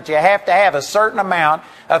found out that you have to have a certain amount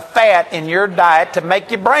of fat in your diet to make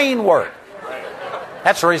your brain work?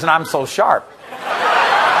 That's the reason I'm so sharp.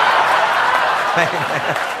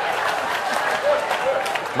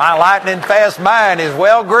 My lightning fast mind is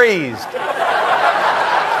well greased.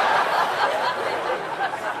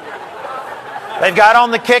 They've got on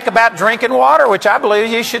the kick about drinking water, which I believe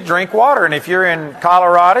you should drink water. And if you're in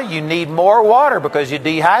Colorado, you need more water because you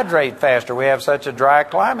dehydrate faster. We have such a dry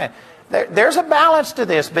climate. There's a balance to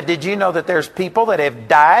this. But did you know that there's people that have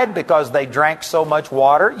died because they drank so much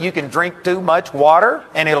water? You can drink too much water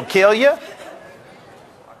and it'll kill you.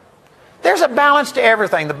 There's a balance to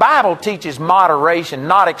everything. The Bible teaches moderation,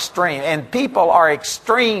 not extreme. And people are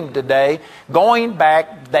extreme today. Going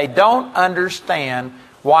back, they don't understand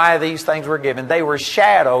why these things were given. They were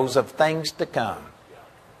shadows of things to come.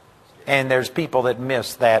 And there's people that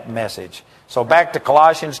miss that message. So back to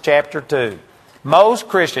Colossians chapter 2. Most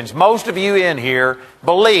Christians, most of you in here,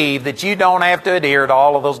 believe that you don't have to adhere to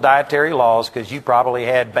all of those dietary laws because you probably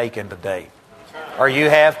had bacon today. Or you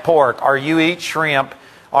have pork. Or you eat shrimp.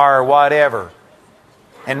 Or whatever.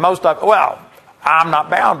 And most of, I'm not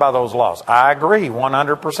bound by those laws. I agree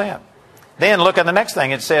 100%. Then look at the next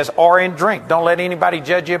thing. It says, or in drink. Don't let anybody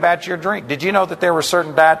judge you about your drink. Did you know that there were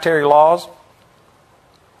certain dietary laws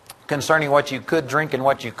concerning what you could drink and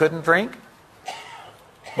what you couldn't drink?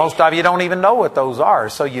 Most of you don't even know what those are,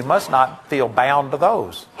 so you must not feel bound to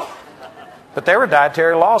those. But there were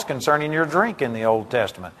dietary laws concerning your drink in the Old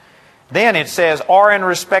Testament. Then it says, or in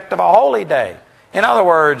respect of a holy day. In other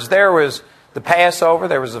words, there was the Passover,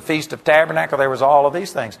 there was the Feast of Tabernacle, there was all of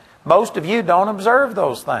these things. Most of you don't observe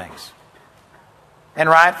those things. And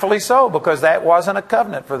rightfully so, because that wasn't a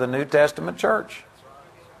covenant for the New Testament church.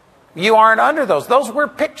 You aren't under those. Those were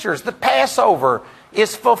pictures. The Passover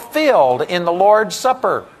is fulfilled in the Lord's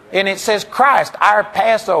Supper. And it says Christ, our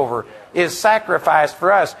Passover, is sacrificed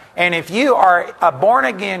for us. And if you are a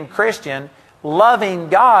born-again Christian, loving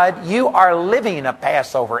God, you are living a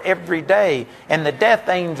Passover every day. And the death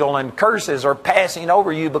angel and curses are passing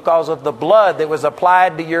over you because of the blood that was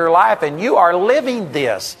applied to your life. And you are living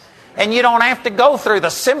this. And you don't have to go through the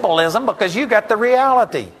symbolism because you got the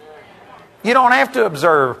reality. You don't have to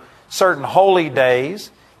observe certain holy days.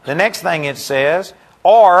 The next thing it says,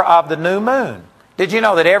 or of the new moon. Did you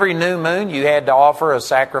know that every new moon you had to offer a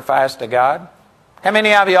sacrifice to God? How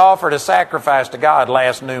many of you offered a sacrifice to God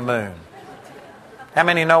last new moon? How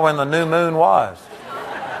many know when the new moon was?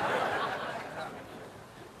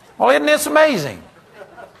 Well, isn't this amazing?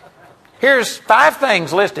 Here's 5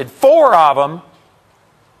 things listed. 4 of them,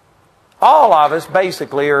 all of us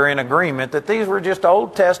basically are in agreement that these were just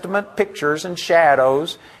Old Testament pictures and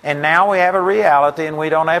shadows, and now we have a reality and we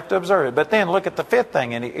don't have to observe it. But then look at the 5th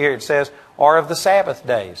thing, and here it says, or of the Sabbath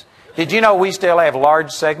days. Did you know we still have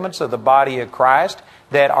large segments of the body of Christ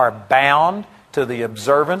that are bound to the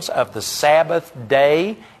observance of the Sabbath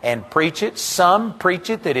day and preach it. Some preach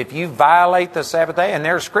it that if you violate the Sabbath day, and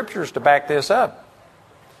there are scriptures to back this up,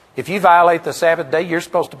 if you violate the Sabbath day, you're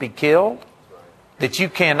supposed to be killed, that you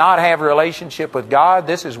cannot have a relationship with God.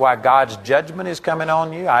 This is why God's judgment is coming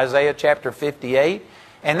on you, Isaiah chapter 58.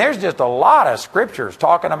 And there's just a lot of scriptures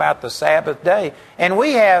talking about the Sabbath day. And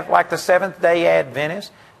we have, like the Seventh-day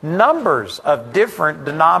Adventists, numbers of different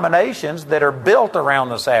denominations that are built around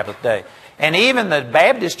the Sabbath day. And even the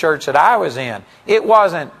Baptist church that I was in, it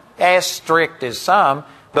wasn't as strict as some,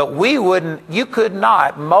 but you could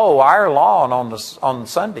not mow our lawn on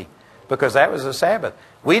Sunday because that was the Sabbath.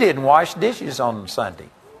 We didn't wash dishes on Sunday.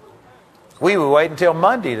 We would wait until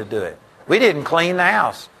Monday to do it. We didn't clean the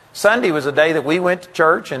house. Sunday was a day that we went to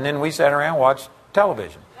church and then we sat around and watched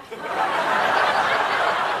television.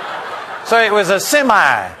 So it was a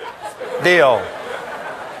semi-deal.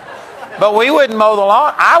 But we wouldn't mow the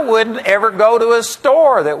lawn. I wouldn't ever go to a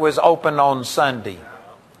store that was open on Sunday.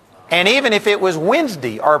 And even if it was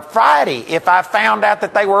Wednesday or Friday, if I found out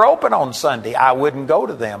that they were open on Sunday, I wouldn't go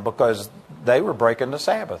to them because they were breaking the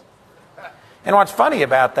Sabbath. And what's funny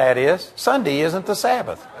about that is Sunday isn't the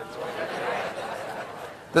Sabbath.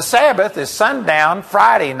 The Sabbath is sundown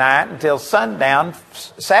Friday night until sundown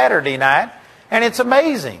Saturday night. And it's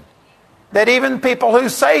amazing that even people who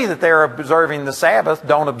say that they're observing the Sabbath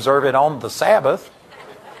don't observe it on the Sabbath.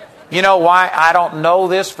 You know why? I don't know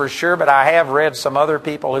this for sure, but I have read some other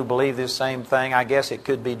people who believe this same thing. I guess it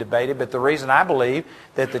could be debated, but the reason I believe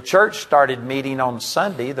that the church started meeting on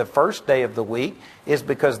Sunday, the first day of the week, is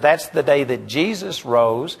because that's the day that Jesus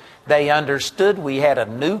rose. They understood we had a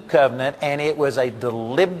new covenant, and it was a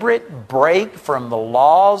deliberate break from the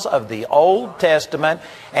laws of the Old Testament,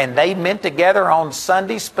 and they met together on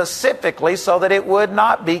Sunday specifically so that it would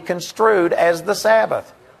not be construed as the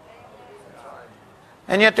Sabbath.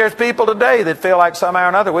 And yet there's people today that feel like somehow or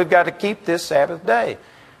another we've got to keep this Sabbath day.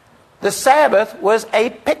 The Sabbath was a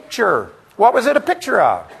picture. What was it a picture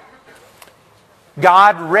of?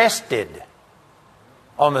 God rested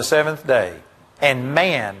on the seventh day. And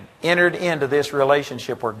man entered into this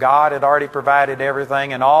relationship where God had already provided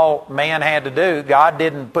everything. And all man had to do, God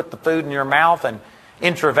didn't put the food in your mouth and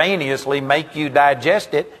intravenously make you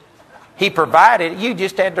digest it. He provided it. You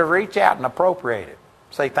just had to reach out and appropriate it.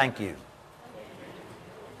 Say thank you.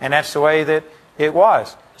 And that's the way that it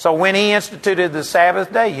was. So when He instituted the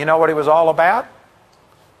Sabbath day, you know what it was all about?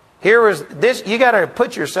 Here was this. You got to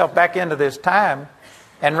put yourself back into this time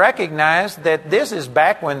and recognize that this is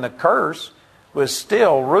back when the curse was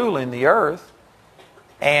still ruling the earth,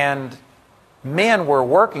 and men were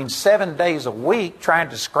working 7 days a week trying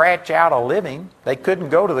to scratch out a living. They couldn't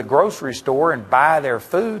go to the grocery store and buy their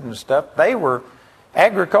food and stuff. They were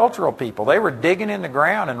agricultural people. They were digging in the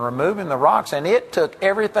ground and removing the rocks, and it took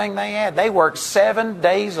everything they had. They worked 7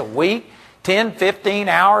 days a week, 10, 15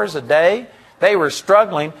 hours a day. They were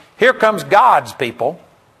struggling. Here comes God's people,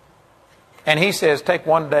 and He says, take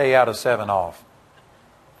 1 day out of 7 off.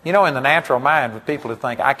 You know, in the natural mind, with people who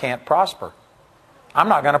think, I can't prosper. I'm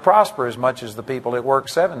not going to prosper as much as the people that work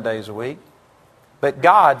 7 days a week. But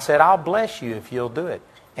God said, I'll bless you if you'll do it.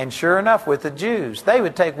 And sure enough, with the Jews, they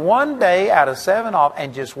would take 1 day out of 7 off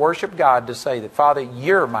and just worship God to say that, Father,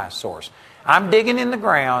 you're my source. I'm digging in the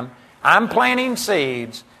ground. I'm planting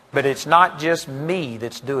seeds. But it's not just me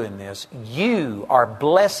that's doing this. You are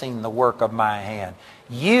blessing the work of my hand.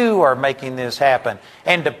 You are making this happen.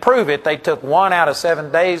 And to prove it, they took 1 out of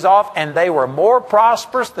 7 days off, and they were more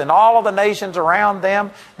prosperous than all of the nations around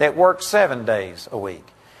them that worked 7 days a week.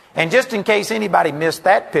 And just in case anybody missed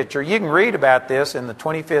that picture, you can read about this in the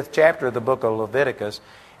 25th chapter of the book of Leviticus.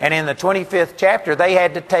 And in the 25th chapter, they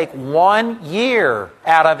had to take 1 year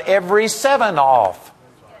out of every 7 off.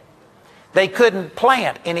 They couldn't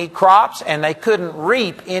plant any crops, and they couldn't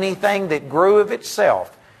reap anything that grew of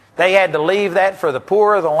itself. They had to leave that for the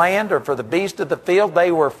poor of the land or for the beast of the field.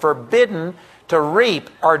 They were forbidden to reap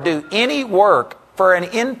or do any work for an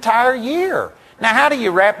entire year. Now, how do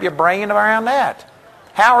you wrap your brain around that?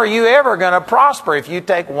 How are you ever going to prosper if you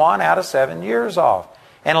take 1 out of 7 years off?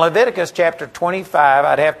 In Leviticus chapter 25,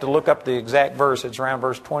 I'd have to look up the exact verse. It's around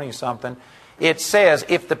verse 20-something. It says,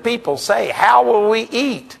 if the people say, how will we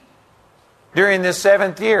eat during this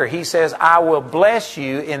 7th year? He says, I will bless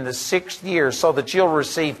you in the 6th year so that you'll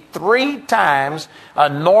receive 3 times a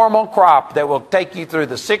normal crop that will take you through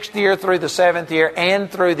the 6th year, through the 7th year,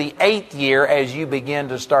 and through the 8th year as you begin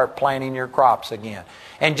to start planting your crops again.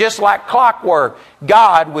 And just like clockwork,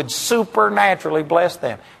 God would supernaturally bless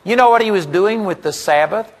them. You know what He was doing with the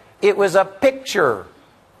Sabbath? It was a picture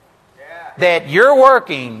that you're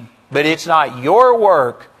working, but it's not your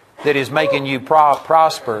work that is making you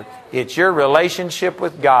prosper. It's your relationship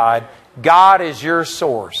with God. God is your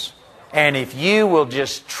source. And if you will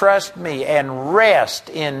just trust me and rest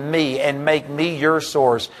in me and make me your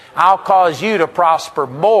source, I'll cause you to prosper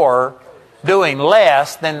more doing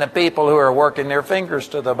less than the people who are working their fingers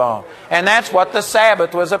to the bone. And that's what the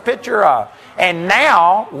Sabbath was a picture of. And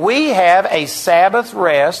now we have a Sabbath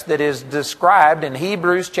rest that is described in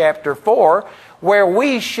Hebrews chapter 4, where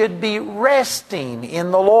we should be resting in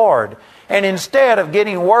the Lord. And instead of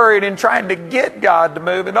getting worried and trying to get God to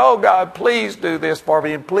move, and oh God, please do this for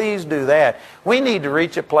me and please do that, we need to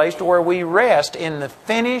reach a place to where we rest in the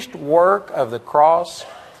finished work of the cross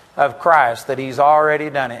of Christ, that He's already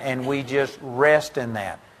done it, and we just rest in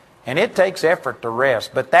that. And it takes effort to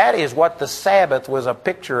rest, but that is what the Sabbath was a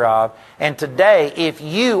picture of. And today, if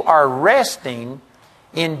you are resting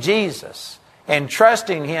in Jesus and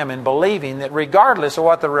trusting Him and believing that regardless of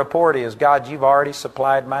what the report is, God, you've already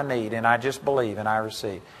supplied my need, and I just believe and I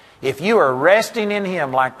receive. If you are resting in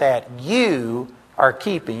Him like that, you are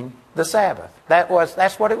keeping the Sabbath.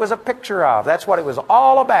 That's what it was a picture of. That's what it was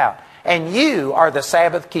all about. And you are the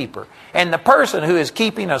Sabbath keeper. And the person who is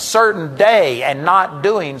keeping a certain day and not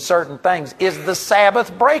doing certain things is the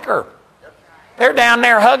Sabbath breaker. They're down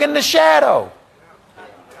there hugging the shadow.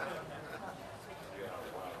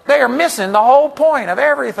 They are missing the whole point of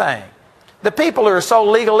everything. The people who are so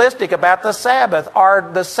legalistic about the Sabbath are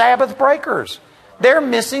the Sabbath breakers. They're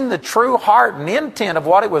missing the true heart and intent of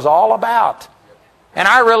what it was all about. And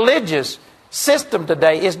our religious system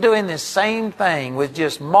today is doing this same thing with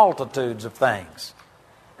just multitudes of things.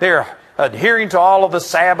 They're adhering to all of the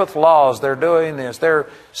Sabbath laws. They're doing this. They're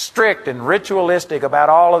strict and ritualistic about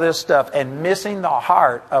all of this stuff and missing the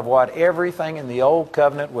heart of what everything in the Old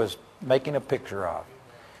Covenant was making a picture of.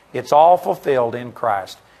 It's all fulfilled in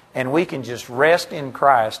Christ. And we can just rest in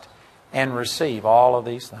Christ and receive all of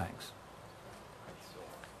these things.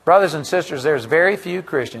 Brothers and sisters, there's very few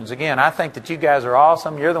Christians. Again, I think that you guys are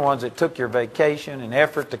awesome. You're the ones that took your vacation and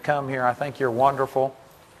effort to come here. I think you're wonderful.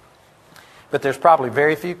 But there's probably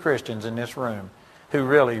very few Christians in this room who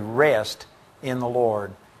really rest in the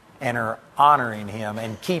Lord and are honoring Him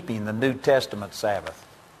and keeping the New Testament Sabbath.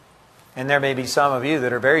 And there may be some of you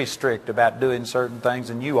that are very strict about doing certain things,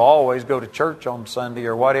 and you always go to church on Sunday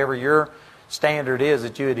or whatever your standard is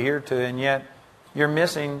that you adhere to, and yet you're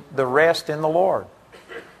missing the rest in the Lord.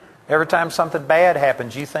 Every time something bad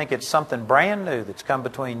happens, you think it's something brand new that's come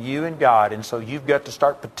between you and God. And so you've got to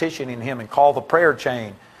start petitioning Him and call the prayer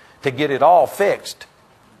chain to get it all fixed.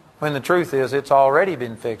 When the truth is, it's already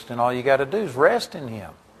been fixed, and all you got to do is rest in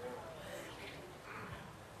Him.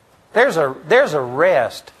 There's a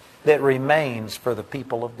rest that remains for the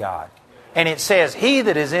people of God. And it says, He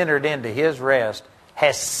that is entered into His rest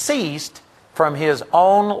has ceased from his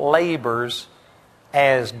own labors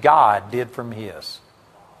as God did from His.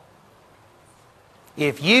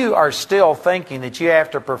 If you are still thinking that you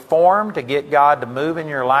have to perform to get God to move in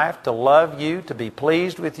your life, to love you, to be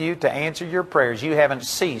pleased with you, to answer your prayers, you haven't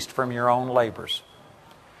ceased from your own labors.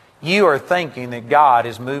 You are thinking that God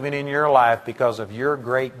is moving in your life because of your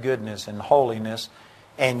great goodness and holiness,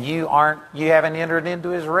 and you haven't entered into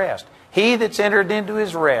His rest. He that's entered into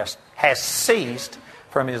His rest has ceased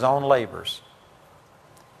from his own labors.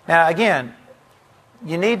 Now again,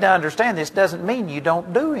 you need to understand this doesn't mean you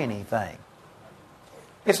don't do anything.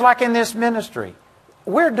 It's like in this ministry.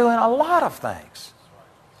 We're doing a lot of things.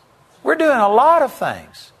 We're doing a lot of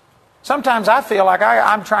things. Sometimes I feel like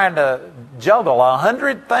I'm trying to juggle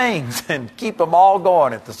 100 things and keep them all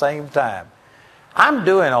going at the same time. I'm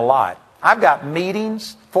doing a lot. I've got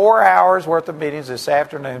meetings, 4 hours worth of meetings this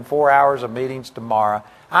afternoon, 4 hours of meetings tomorrow.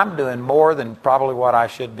 I'm doing more than probably what I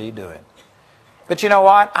should be doing. But you know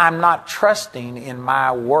what? I'm not trusting in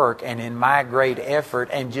my work and in my great effort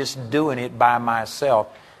and just doing it by myself.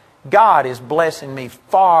 God is blessing me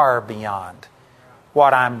far beyond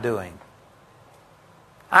what I'm doing.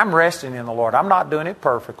 I'm resting in the Lord. I'm not doing it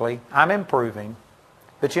perfectly. I'm improving.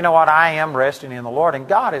 But you know what? I am resting in the Lord, and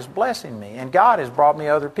God is blessing me, and God has brought me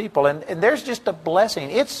other people, and there's just a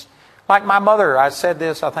blessing. It's like my mother. I said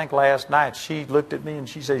this, I think, last night. She looked at me and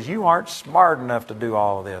she says, "You aren't smart enough to do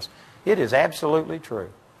all of this." It is absolutely true.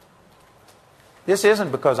 This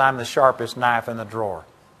isn't because I'm the sharpest knife in the drawer.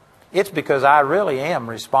 It's because I really am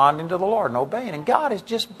responding to the Lord and obeying. And God is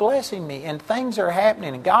just blessing me, and things are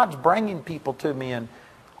happening, and God's bringing people to me, and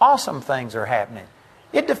awesome things are happening.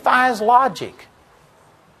 It defies logic.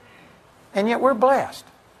 And yet we're blessed.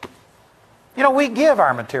 You know, we give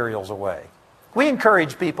our materials away. We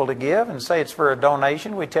encourage people to give and say it's for a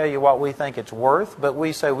donation. We tell you what we think it's worth, but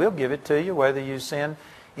we say we'll give it to you whether you send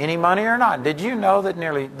any money or not. Did you know that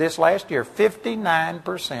nearly this last year,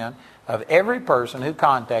 59% of every person who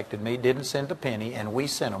contacted me didn't send a penny, and we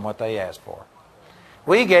sent them what they asked for?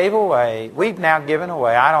 We've now given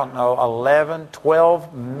away, I don't know, 11,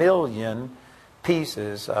 12 million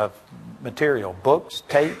pieces of material, books,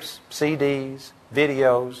 tapes, CDs,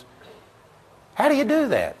 videos. How do you do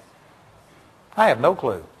that? I have no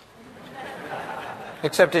clue.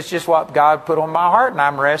 Except it's just what God put on my heart, and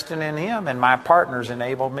I'm resting in Him, and my partners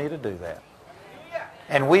enabled me to do that.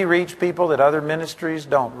 And we reach people that other ministries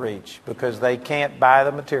don't reach because they can't buy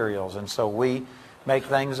the materials, and so we make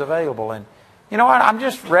things available. And you know what? I'm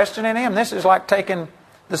just resting in Him. This is like taking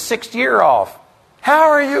the 6th year off. How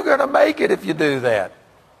are you going to make it if you do that?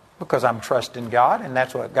 Because I'm trusting God, and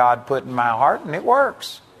that's what God put in my heart, and it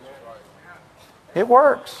works. It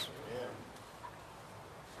works.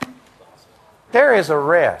 There is a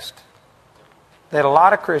rest that a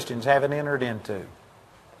lot of Christians haven't entered into.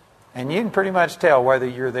 And you can pretty much tell whether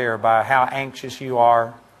you're there by how anxious you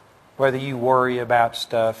are, whether you worry about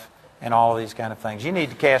stuff, and all of these kind of things. You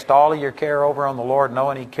need to cast all of your care over on the Lord,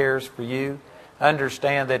 knowing He cares for you.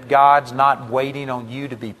 Understand that God's not waiting on you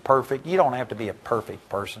to be perfect. You don't have to be a perfect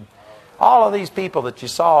person. All of these people that you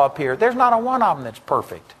saw up here, there's not a one of them that's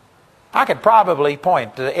perfect. I could probably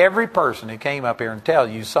point to every person who came up here and tell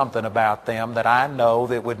you something about them that I know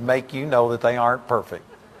that would make you know that they aren't perfect.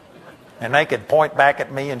 And they could point back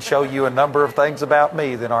at me and show you a number of things about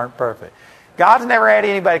me that aren't perfect. God's never had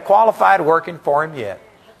anybody qualified working for Him yet.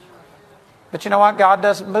 But you know what? God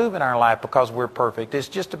doesn't move in our life because we're perfect. It's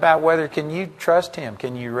just about whether can you trust Him,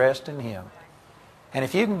 can you rest in Him. And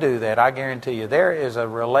if you can do that, I guarantee you there is a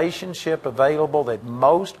relationship available that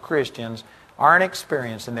most Christians aren't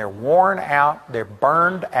experiencing. They're worn out, they're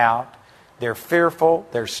burned out, they're fearful,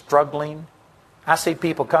 they're struggling. I see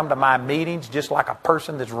people come to my meetings just like a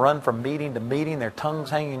person that's run from meeting to meeting, their tongues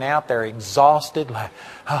hanging out, they're exhausted, like,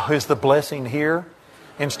 oh, is the blessing here?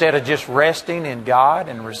 Instead of just resting in God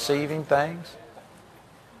and receiving things.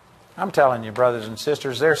 I'm telling you, brothers and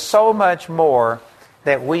sisters, there's so much more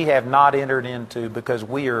that we have not entered into because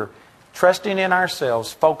we are trusting in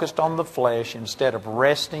ourselves, focused on the flesh, instead of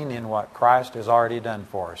resting in what Christ has already done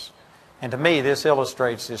for us. And to me, this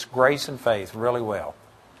illustrates this grace and faith really well.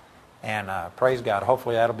 And praise God,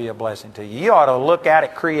 hopefully that'll be a blessing to you. You ought to look out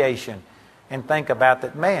at creation and think about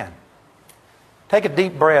that. Man, take a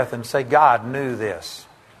deep breath and say, God knew this.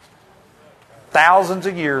 Thousands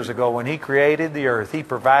of years ago when He created the earth, He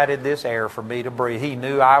provided this air for me to breathe. He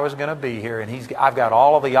knew I was going to be here, and I've got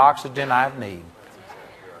all of the oxygen I need.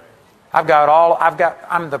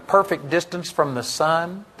 I'm the perfect distance from the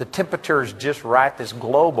sun. The temperature is just right. This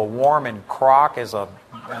globe of warm and crock is anyway,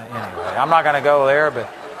 I'm not going to go there, but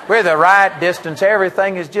we're the right distance.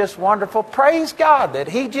 Everything is just wonderful. Praise God that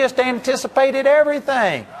He just anticipated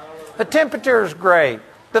everything. The temperature is great.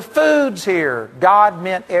 The food's here. God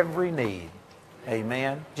meant every need.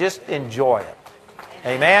 Amen. Just enjoy it.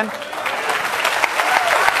 Amen.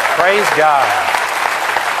 Praise God.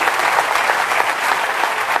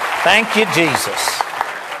 Thank you, Jesus.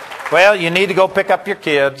 Well, you need to go pick up your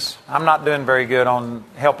kids. I'm not doing very good on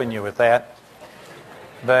helping you with that.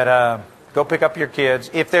 But go pick up your kids.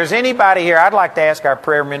 If there's anybody here, I'd like to ask our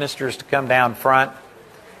prayer ministers to come down front.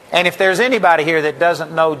 And if there's anybody here that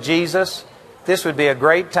doesn't know Jesus, this would be a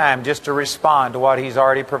great time just to respond to what He's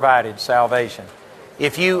already provided, salvation.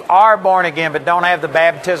 If you are born again but don't have the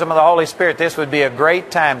baptism of the Holy Spirit, this would be a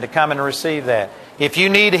great time to come and receive that. If you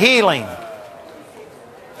need healing,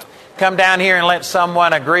 come down here and let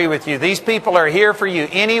someone agree with you. These people are here for you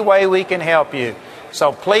any way we can help you.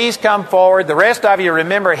 So please come forward. The rest of you,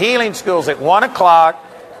 remember, healing school's at 1 o'clock.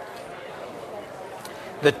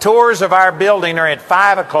 The tours of our building are at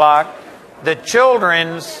 5 o'clock. The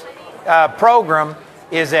children's program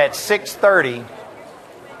is at 6:30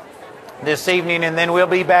 this evening, and then we'll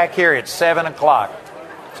be back here at 7 o'clock.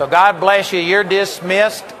 So God bless you. You're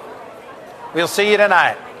dismissed. We'll see you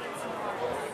tonight.